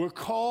 we're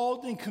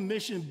called and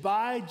commissioned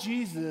by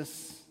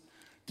Jesus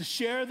to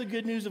share the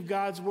good news of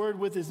God's word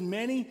with as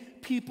many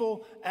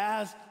people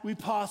as we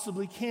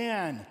possibly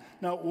can.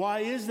 Now,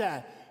 why is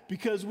that?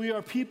 Because we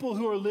are people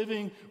who are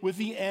living with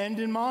the end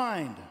in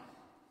mind.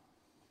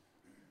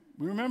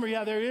 We remember,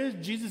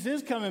 Jesus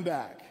is coming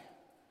back.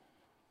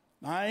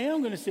 I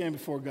am going to stand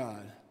before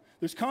God.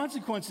 There's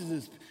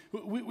consequences.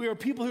 We are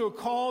people who are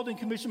called and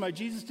commissioned by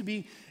Jesus to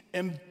be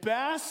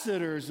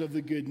ambassadors of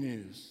the good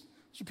news.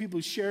 Those are people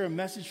who share a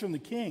message from the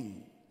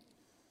King.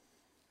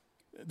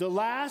 The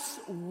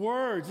last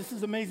words, this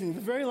is amazing,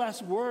 the very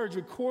last words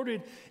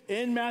recorded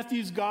in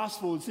Matthew's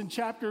gospel, it's in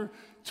chapter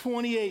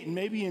 28, and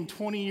maybe in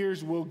 20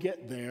 years we'll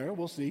get there,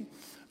 we'll see.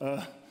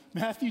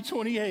 Matthew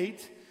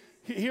 28,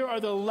 here are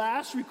the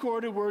last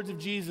recorded words of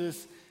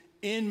Jesus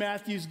in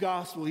Matthew's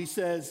gospel. He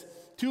says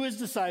to his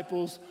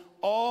disciples,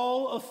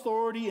 all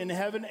authority in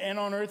heaven and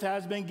on earth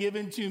has been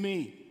given to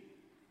me.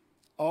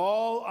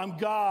 I'm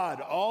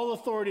God. All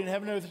authority in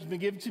heaven and earth has been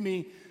given to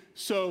me.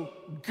 So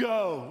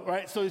go,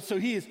 right? So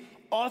he is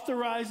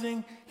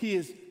authorizing, he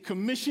is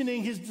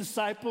commissioning his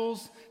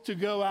disciples to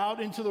go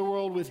out into the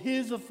world with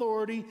his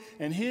authority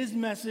and his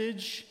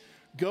message.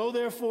 Go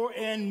therefore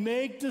and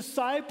make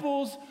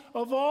disciples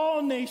of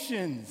all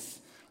nations.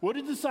 What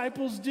do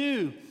disciples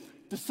do?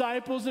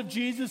 Disciples of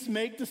Jesus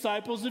make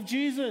disciples of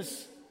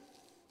Jesus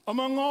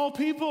among all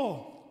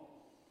people.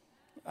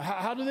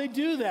 How do they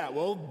do that?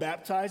 Well,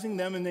 baptizing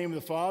them in the name of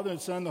the Father and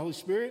Son and the Holy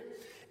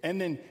Spirit, and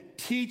then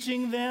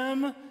teaching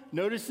them.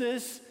 Notice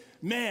this.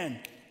 Man,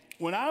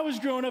 when I was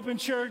growing up in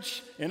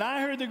church and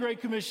I heard the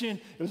Great Commission,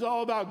 it was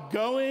all about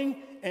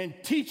going and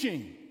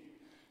teaching.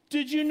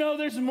 Did you know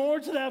there's more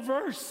to that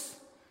verse?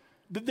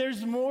 That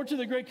there's more to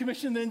the Great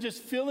Commission than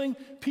just filling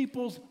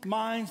people's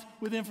minds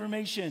with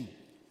information.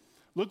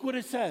 Look what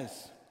it says.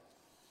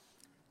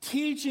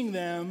 Teaching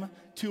them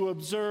to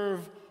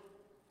observe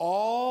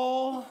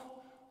all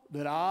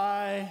that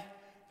I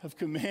have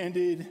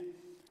commanded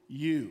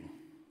you.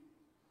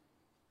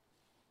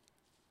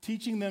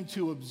 Teaching them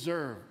to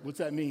observe. What's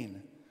that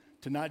mean?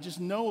 To not just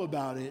know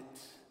about it,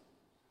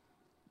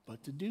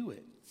 but to do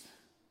it.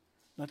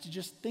 Not to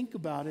just think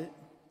about it,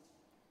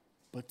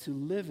 but to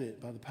live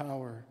it by the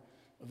power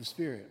of the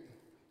Spirit.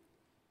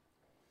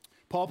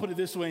 Paul put it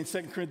this way in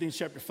 2 Corinthians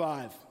chapter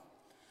 5.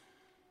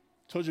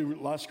 Told you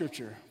a lot of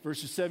scripture.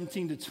 Verses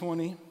 17 to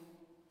 20.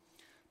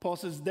 Paul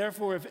says,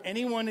 therefore, if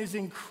anyone is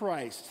in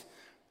Christ,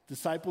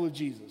 disciple of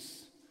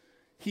Jesus,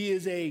 he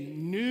is a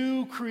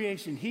new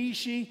creation. He,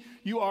 she,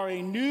 you are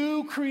a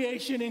new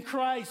creation in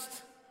Christ.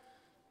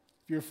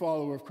 If you're a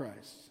follower of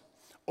Christ.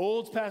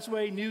 Old's passed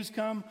away, new's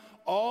come.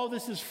 All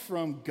this is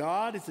from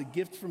God. It's a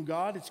gift from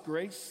God. It's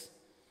grace.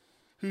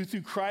 Who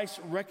through Christ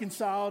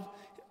reconciled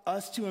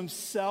us to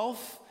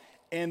himself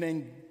and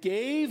then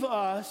gave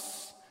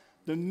us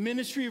the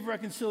ministry of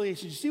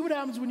reconciliation. You see what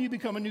happens when you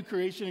become a new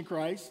creation in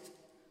Christ?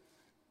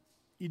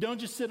 You don't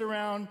just sit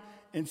around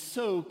and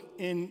soak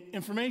in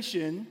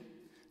information,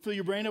 fill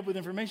your brain up with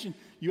information.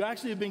 You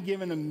actually have been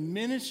given a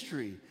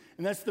ministry,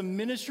 and that's the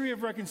ministry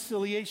of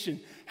reconciliation.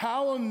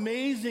 How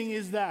amazing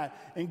is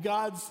that? And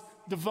God's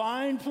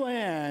divine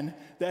plan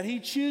that he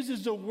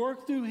chooses to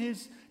work through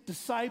his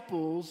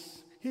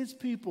disciples, his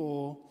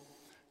people,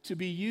 to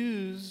be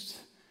used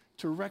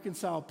to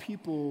reconcile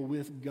people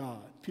with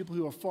God. People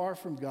who are far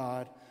from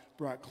God,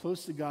 brought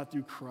close to God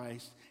through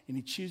Christ, and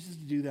he chooses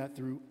to do that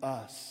through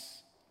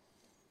us.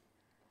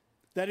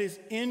 That is,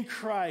 in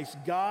Christ,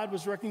 God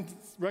was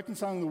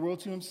reconciling the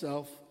world to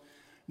himself,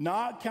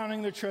 not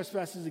counting their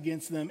trespasses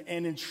against them,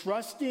 and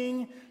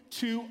entrusting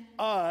to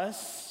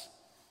us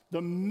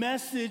the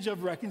message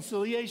of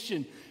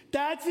reconciliation.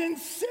 That's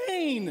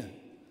insane.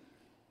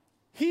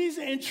 He's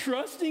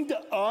entrusting to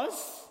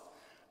us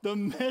the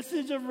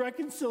message of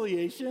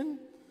reconciliation.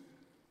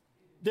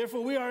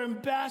 Therefore, we are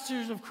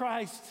ambassadors of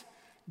Christ,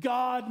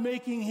 God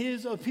making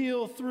his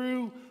appeal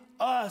through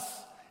us.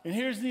 And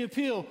here's the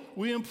appeal.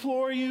 We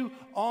implore you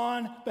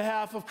on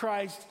behalf of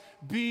Christ,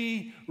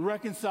 be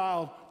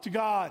reconciled to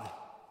God.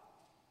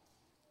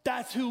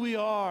 That's who we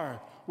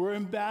are. We're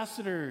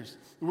ambassadors.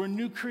 We're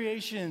new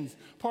creations.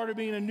 Part of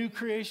being a new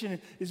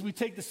creation is we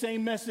take the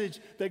same message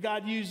that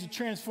God used to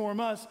transform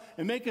us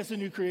and make us a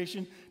new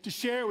creation to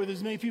share it with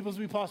as many people as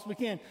we possibly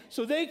can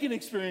so they can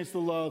experience the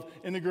love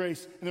and the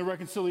grace and the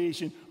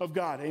reconciliation of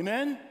God.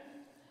 Amen?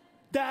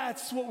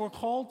 That's what we're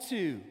called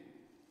to.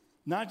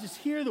 Not just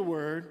hear the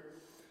word,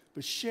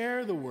 but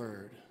share the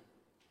word.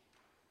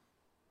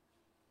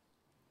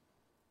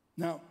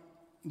 Now,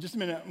 in just a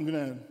minute, I'm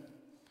going to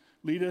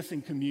lead us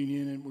in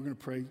communion and we're going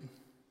to pray.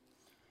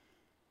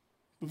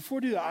 But before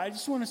I do that, I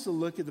just want us to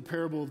look at the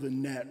parable of the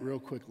net real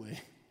quickly.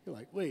 You're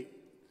like, wait,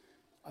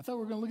 I thought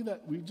we were going to look at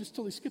that. We just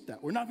totally skipped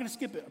that. We're not going to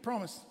skip it, I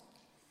promise.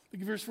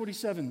 Look at verse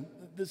 47,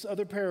 this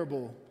other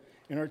parable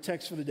in our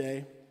text for the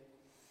day.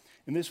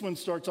 And this one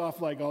starts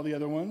off like all the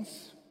other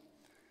ones.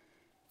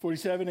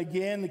 47,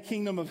 again, the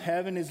kingdom of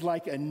heaven is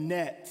like a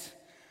net.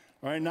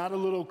 All right, not a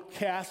little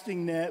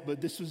casting net,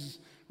 but this was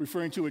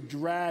referring to a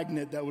drag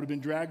net that would have been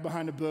dragged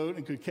behind a boat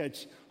and could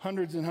catch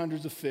hundreds and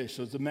hundreds of fish.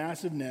 So it's a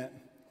massive net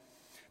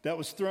that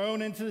was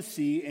thrown into the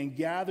sea and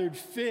gathered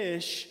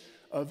fish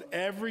of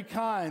every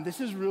kind. This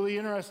is really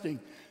interesting.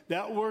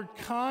 That word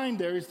kind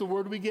there is the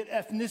word we get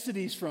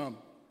ethnicities from,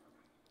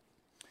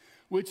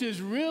 which is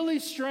really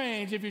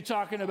strange if you're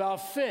talking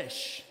about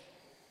fish.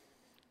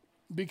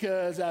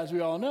 Because as we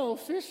all know,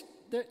 fish,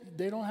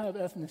 they don't have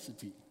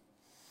ethnicity.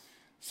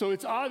 So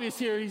it's obvious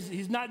here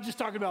he's not just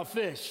talking about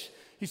fish.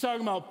 He's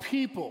talking about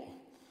people.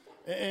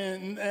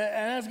 And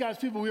as God's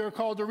people, we are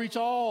called to reach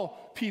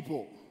all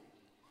people,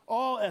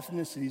 all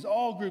ethnicities,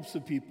 all groups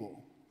of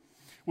people.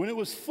 When it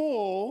was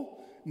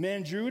full,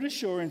 men drew it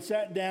ashore and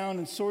sat down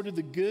and sorted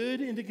the good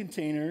into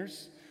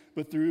containers,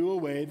 but threw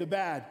away the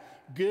bad.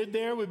 Good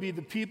there would be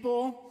the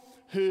people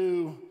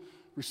who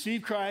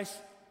received Christ,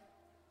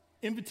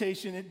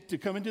 invitation to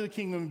come into the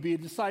kingdom and be a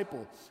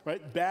disciple,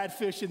 right? Bad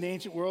fish in the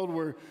ancient world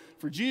were,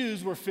 for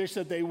Jews, were fish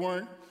that they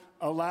weren't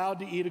allowed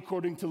to eat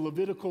according to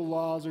Levitical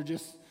laws, or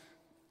just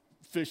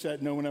fish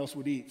that no one else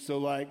would eat. So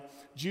like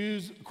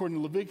Jews, according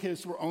to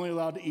Leviticus, were only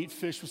allowed to eat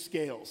fish with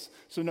scales,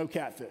 so no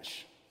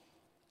catfish.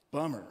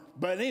 Bummer.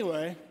 But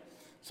anyway,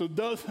 so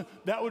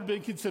that would have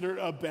been considered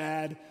a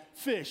bad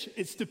fish.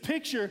 It's to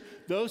picture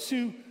those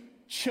who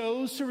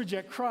chose to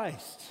reject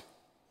Christ.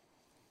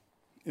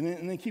 And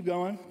then keep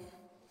going.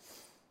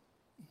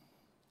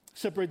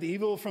 Separate the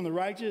evil from the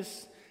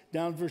righteous,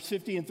 down verse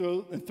 50,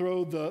 and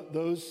throw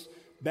those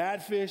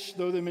bad fish,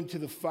 throw them into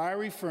the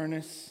fiery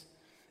furnace.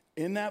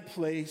 In that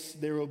place,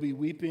 there will be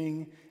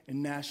weeping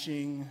and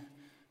gnashing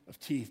of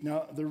teeth.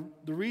 Now,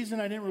 the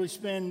reason I didn't really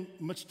spend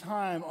much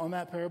time on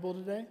that parable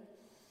today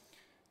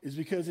is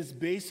because it's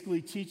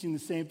basically teaching the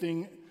same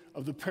thing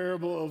of the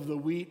parable of the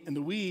wheat and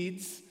the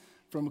weeds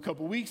from a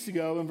couple weeks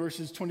ago in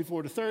verses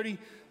 24 to 30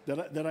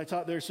 that I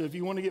taught there. So if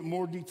you want to get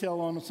more detail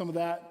on some of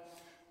that,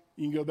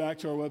 you can go back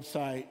to our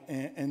website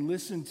and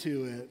listen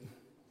to it.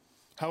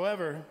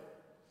 However,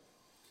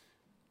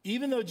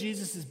 even though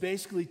Jesus is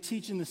basically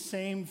teaching the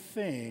same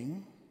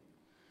thing,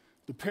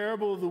 the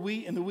parable of the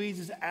wheat and the weeds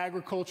is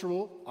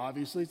agricultural.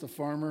 Obviously, it's a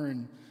farmer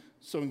and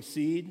sowing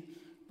seed.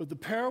 But the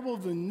parable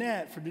of the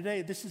net for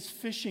today, this is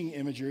fishing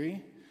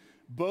imagery.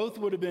 Both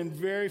would have been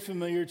very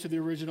familiar to the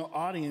original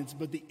audience,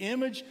 but the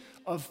image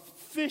of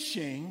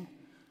fishing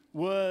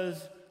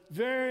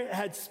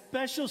had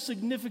special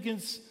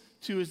significance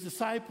to his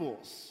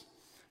disciples.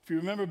 If you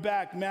remember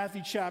back,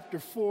 Matthew chapter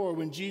 4,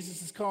 when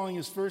Jesus is calling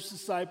his first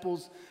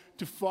disciples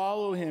to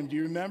follow him. Do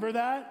you remember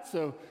that?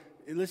 So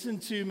listen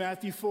to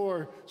Matthew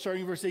 4,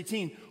 starting in verse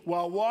 18.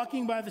 While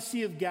walking by the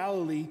Sea of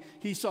Galilee,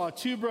 he saw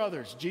two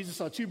brothers. Jesus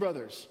saw two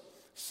brothers.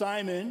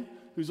 Simon,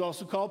 who's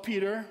also called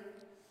Peter,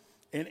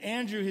 and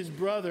Andrew, his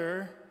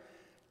brother,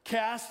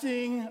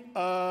 casting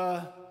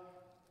a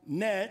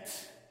net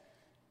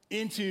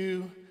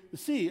into the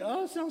sea.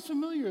 Oh, it sounds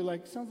familiar.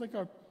 Sounds like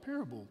our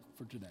parable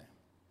for today.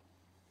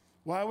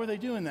 Why were they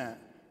doing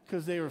that?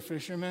 Because they were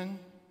fishermen,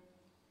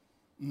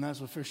 and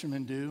that's what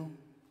fishermen do.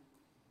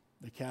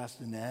 They cast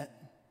a net.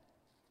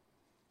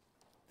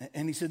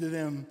 And he said to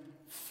them,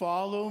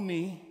 "Follow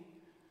me,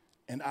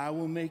 and I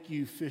will make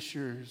you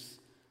fishers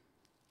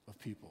of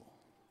people."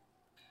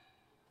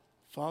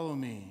 Follow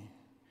me.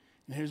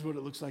 And here's what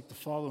it looks like to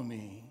follow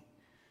me.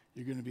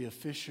 You're going to be a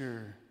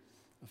fisher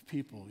of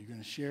people. You're going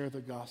to share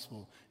the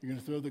gospel. You're going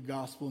to throw the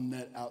gospel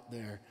net out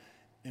there.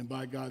 And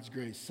by God's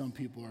grace, some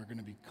people are going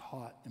to be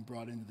caught and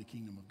brought into the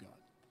kingdom of God.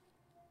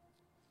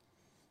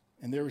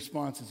 And their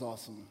response is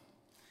awesome.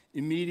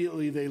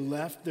 Immediately, they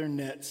left their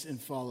nets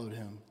and followed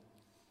him.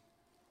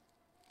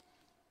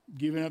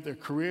 Giving up their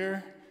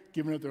career,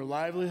 giving up their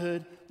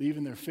livelihood,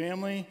 leaving their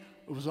family.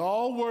 It was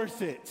all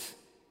worth it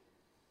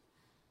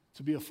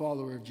to be a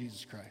follower of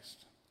Jesus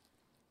Christ.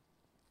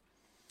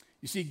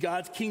 You see,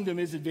 God's kingdom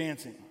is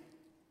advancing.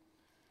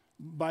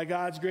 By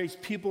God's grace,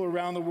 people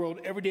around the world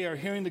every day are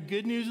hearing the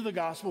good news of the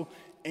gospel,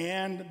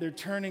 and they're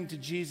turning to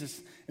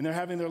Jesus, and they're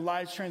having their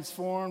lives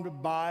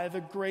transformed by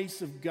the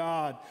grace of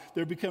God.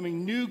 They're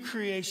becoming new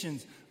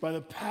creations by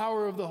the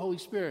power of the Holy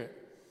Spirit.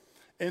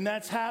 And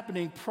that's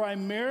happening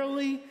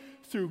primarily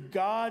through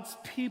God's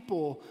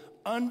people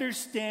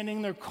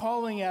understanding their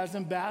calling as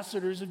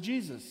ambassadors of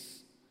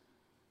Jesus.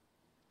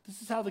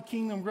 This is how the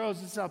kingdom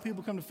grows. This is how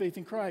people come to faith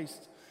in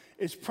Christ.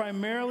 It's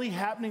primarily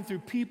happening through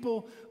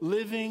people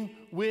living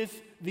with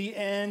the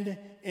end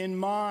in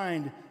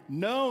mind,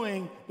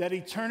 knowing that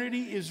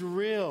eternity is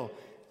real.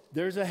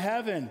 There's a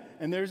heaven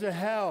and there's a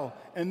hell,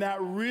 and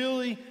that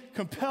really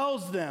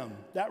compels them.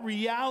 That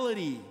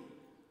reality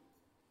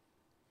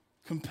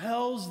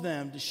compels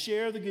them to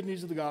share the good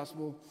news of the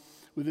gospel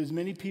with as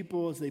many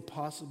people as they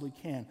possibly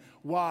can.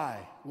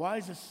 Why? Why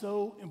is this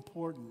so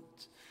important?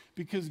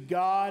 Because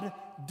God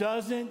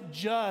doesn't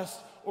just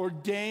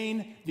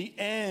ordain the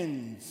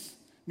ends,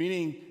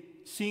 meaning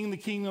seeing the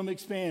kingdom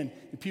expand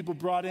and people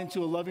brought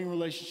into a loving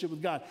relationship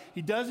with God.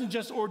 He doesn't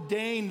just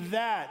ordain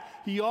that.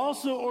 He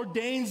also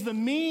ordains the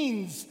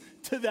means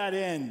to that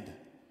end.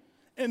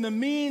 And the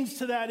means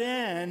to that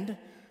end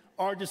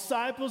are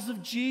disciples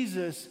of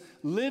Jesus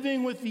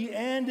living with the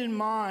end in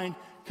mind,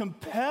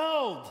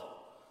 compelled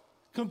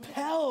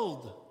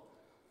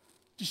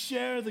to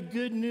share the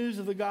good news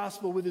of the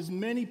gospel with as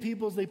many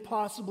people as they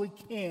possibly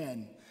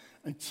can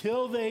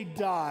until they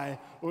die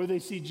or they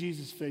see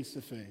Jesus face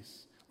to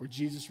face or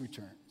Jesus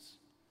returns.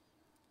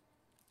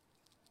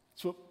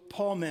 That's what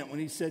Paul meant when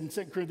he said in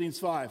 2 Corinthians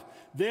 5,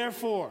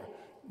 "Therefore,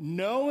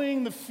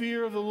 knowing the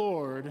fear of the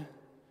Lord,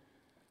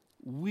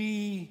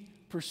 we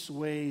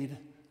persuade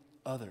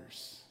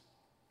others.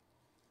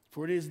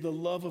 For it is the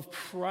love of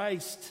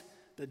Christ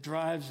that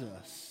drives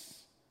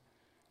us,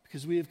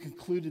 because we have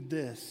concluded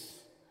this,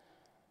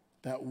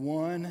 that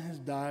one has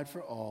died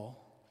for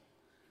all,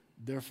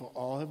 therefore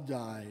all have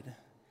died.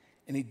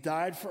 And he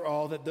died for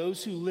all, that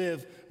those who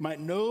live might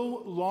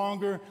no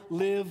longer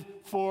live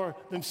for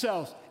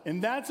themselves."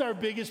 And that's our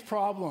biggest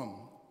problem.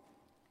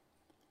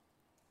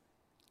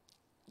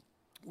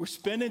 We're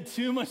spending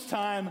too much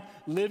time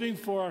living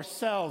for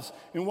ourselves.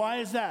 And why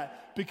is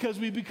that? Because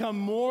we become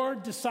more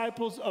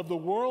disciples of the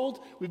world.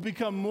 We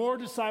become more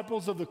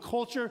disciples of the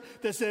culture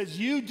that says,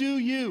 you do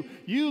you.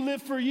 You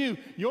live for you.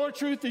 Your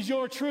truth is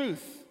your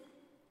truth.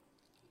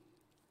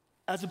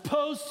 As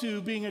opposed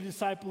to being a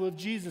disciple of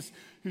Jesus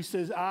who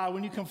says,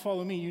 when you come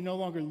follow me, you no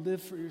longer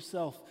live for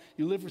yourself.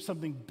 You live for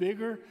something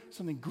bigger,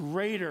 something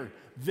greater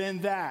than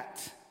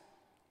that.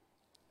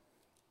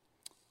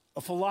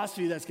 A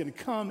philosophy that's going to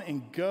come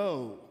and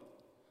go.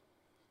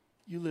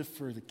 You live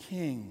for the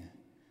King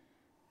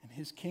and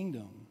his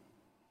kingdom.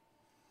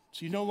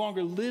 So you no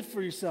longer live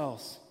for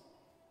yourselves,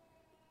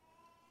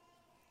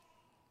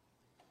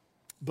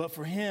 but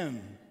for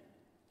him,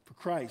 for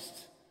Christ,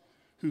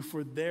 who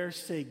for their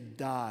sake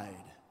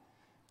died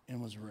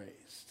and was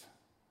raised.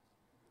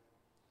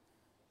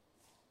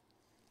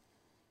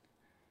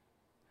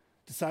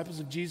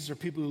 Disciples of Jesus are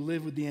people who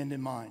live with the end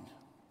in mind.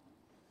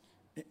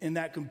 And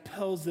that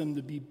compels them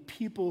to be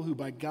people who,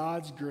 by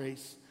God's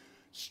grace,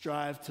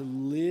 strive to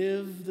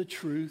live the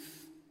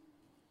truth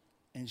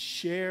and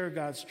share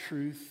God's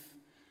truth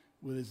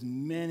with as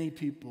many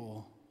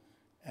people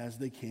as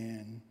they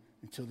can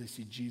until they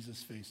see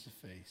Jesus face to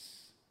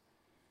face.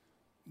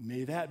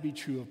 May that be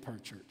true of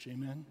Park Church.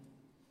 Amen?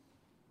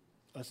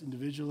 Us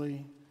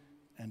individually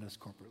and us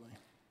corporately.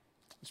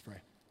 Let's pray.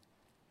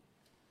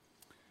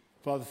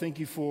 Father, thank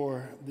you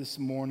for this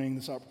morning,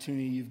 this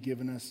opportunity you've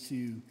given us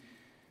to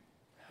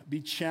be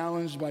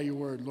challenged by your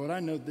word. Lord, I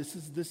know this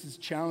is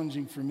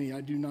challenging for me.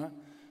 I do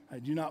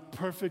not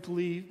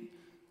perfectly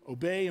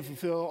obey and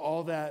fulfill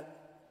all that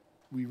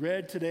we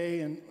read today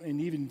and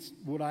even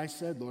what I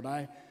said, Lord.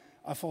 I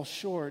fall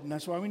short, and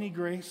that's why we need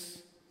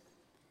grace.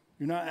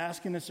 You're not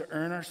asking us to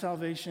earn our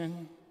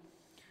salvation.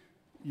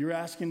 You're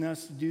asking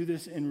us to do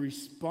this in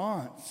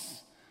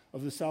response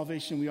of the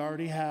salvation we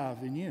already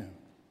have in you.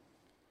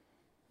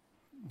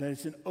 That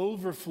it's an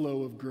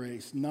overflow of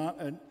grace,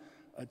 not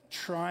a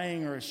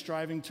trying or a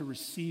striving to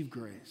receive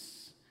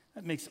grace.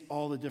 That makes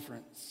all the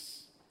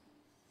difference.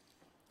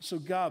 So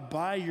God,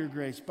 by your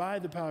grace, by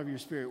the power of your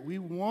Spirit, we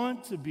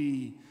want to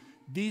be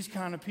these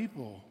kind of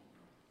people.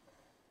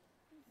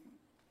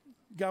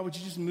 God, would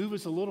you just move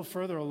us a little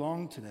further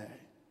along today?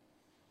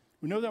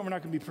 We know that we're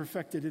not going to be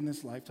perfected in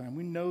this lifetime.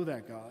 We know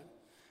that, God.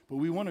 But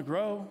we want to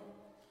grow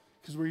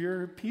because we're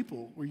your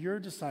people. We're your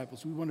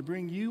disciples. We want to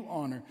bring you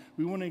honor.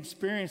 We want to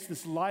experience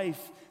this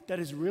life that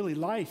is really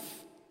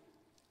life.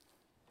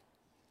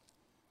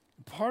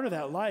 Part of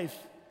that life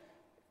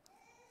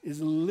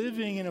is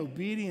living in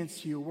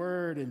obedience to your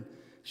word and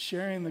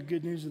sharing the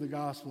good news of the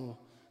gospel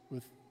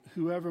with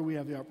whoever we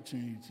have the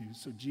opportunity to.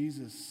 So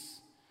Jesus,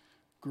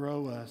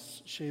 grow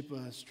us, shape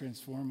us,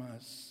 transform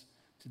us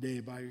today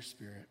by your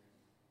Spirit.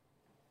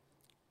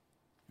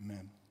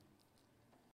 Amen.